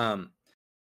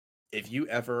 If you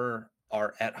ever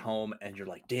are at home and you're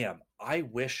like, damn, I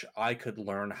wish I could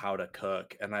learn how to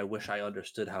cook, and I wish I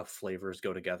understood how flavors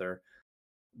go together.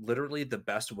 literally the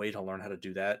best way to learn how to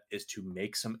do that is to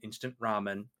make some instant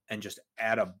ramen and just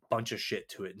add a bunch of shit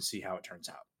to it and see how it turns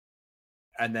out.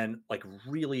 And then like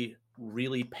really,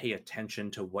 really pay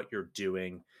attention to what you're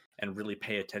doing and really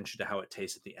pay attention to how it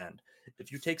tastes at the end.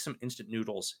 If you take some instant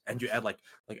noodles and you add like,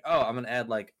 oh, I'm going to add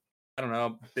like, I don't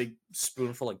know, a big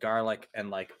spoonful of garlic and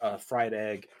like a fried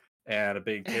egg and a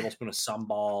big tablespoon of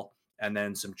sambal and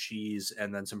then some cheese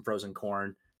and then some frozen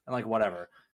corn and like whatever.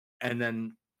 And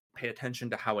then pay attention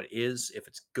to how it is. If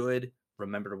it's good,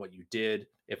 remember what you did.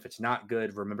 If it's not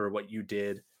good, remember what you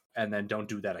did, and then don't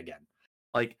do that again.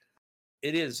 Like,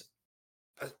 it is,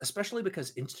 especially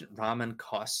because instant ramen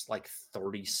costs like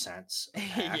 30 cents a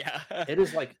pack. Yeah. It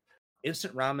is like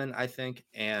instant ramen, I think,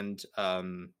 and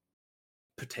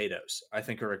potatoes, I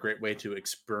think, are a great way to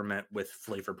experiment with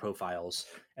flavor profiles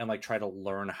and like try to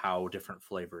learn how different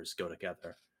flavors go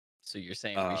together. So you're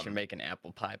saying we should make an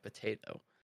apple pie potato?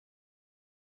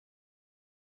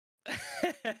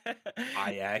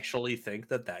 I actually think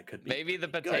that could be maybe the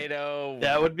potato.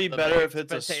 That would be better if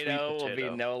it's a sweet potato. Will be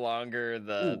no longer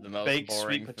the most baked boring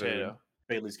sweet potato. Food.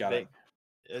 Bailey's got it.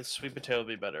 Sweet potato would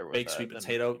be better. With baked sweet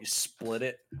potato. You split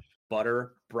it,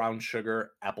 butter, brown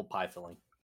sugar, apple pie filling.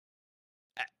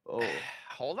 Oh,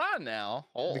 hold on now.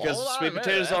 Because hold sweet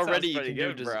potatoes already you can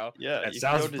good, do, bro. Yeah, it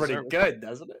sounds pretty good,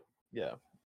 doesn't it? Yeah.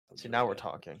 See, now we're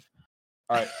talking.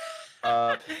 All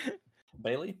right,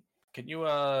 Bailey, can you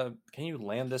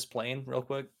land this plane real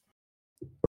quick?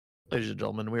 Ladies and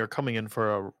gentlemen, we are coming in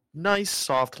for a nice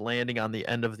soft landing on the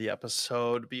end of the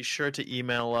episode. Be sure to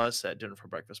email us at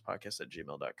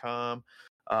dinnerforbreakfastpodcast@gmail.com,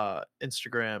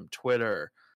 Instagram,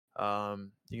 Twitter. You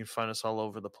can find us all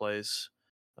over the place.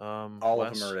 All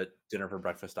of them are at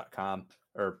dinnerforbreakfast.com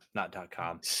or not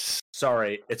 .com.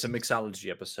 Sorry, it's a mixology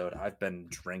episode. I've been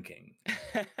drinking.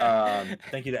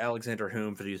 Thank you to Alexander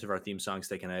Hume for the use of our theme song,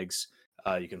 Steak and Eggs.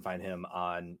 You can find him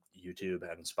on YouTube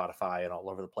and Spotify and all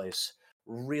over the place.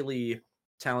 Really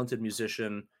talented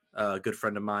musician, good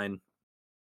friend of mine,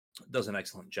 does an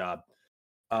excellent job.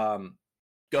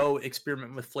 Go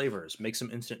experiment with flavors, make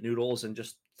some instant noodles and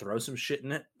just throw some shit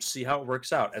in it, see how it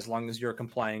works out, as long as you're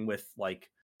complying with like,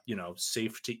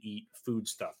 safe to eat food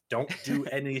stuff. Don't do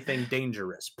anything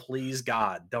dangerous. Please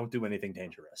God, don't do anything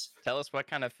dangerous. Tell us what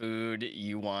kind of food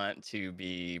you want to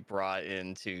be brought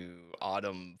into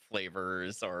autumn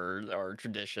flavors or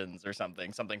traditions or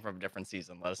something from a different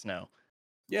season. Let us know.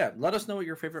 Yeah, let us know what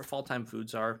your favorite fall time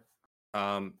foods are.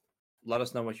 Let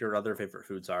us know what your other favorite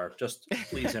foods are. Just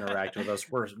please interact with us.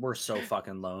 We're so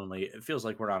fucking lonely. It feels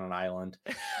like we're on an island.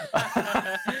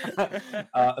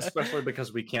 Especially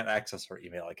because we can't access our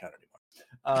email account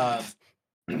anymore.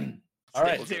 All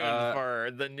right. Stay tuned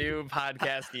for the new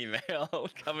podcast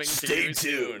email coming to you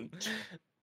soon.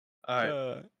 All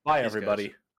right. Bye, everybody.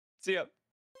 Guys. See ya.